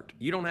alert.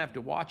 You don't have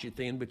to watch it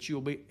then, but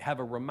you'll have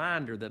a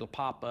reminder that'll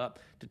pop up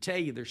to tell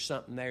you there's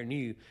something there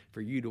new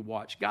for you to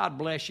watch. God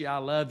bless you. I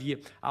love you.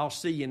 I'll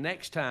see you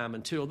next time.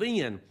 Until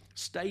then,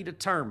 stay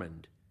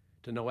determined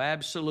to know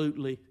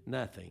absolutely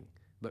nothing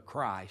but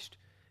Christ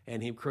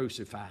and Him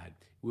crucified.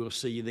 We'll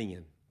see you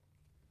then.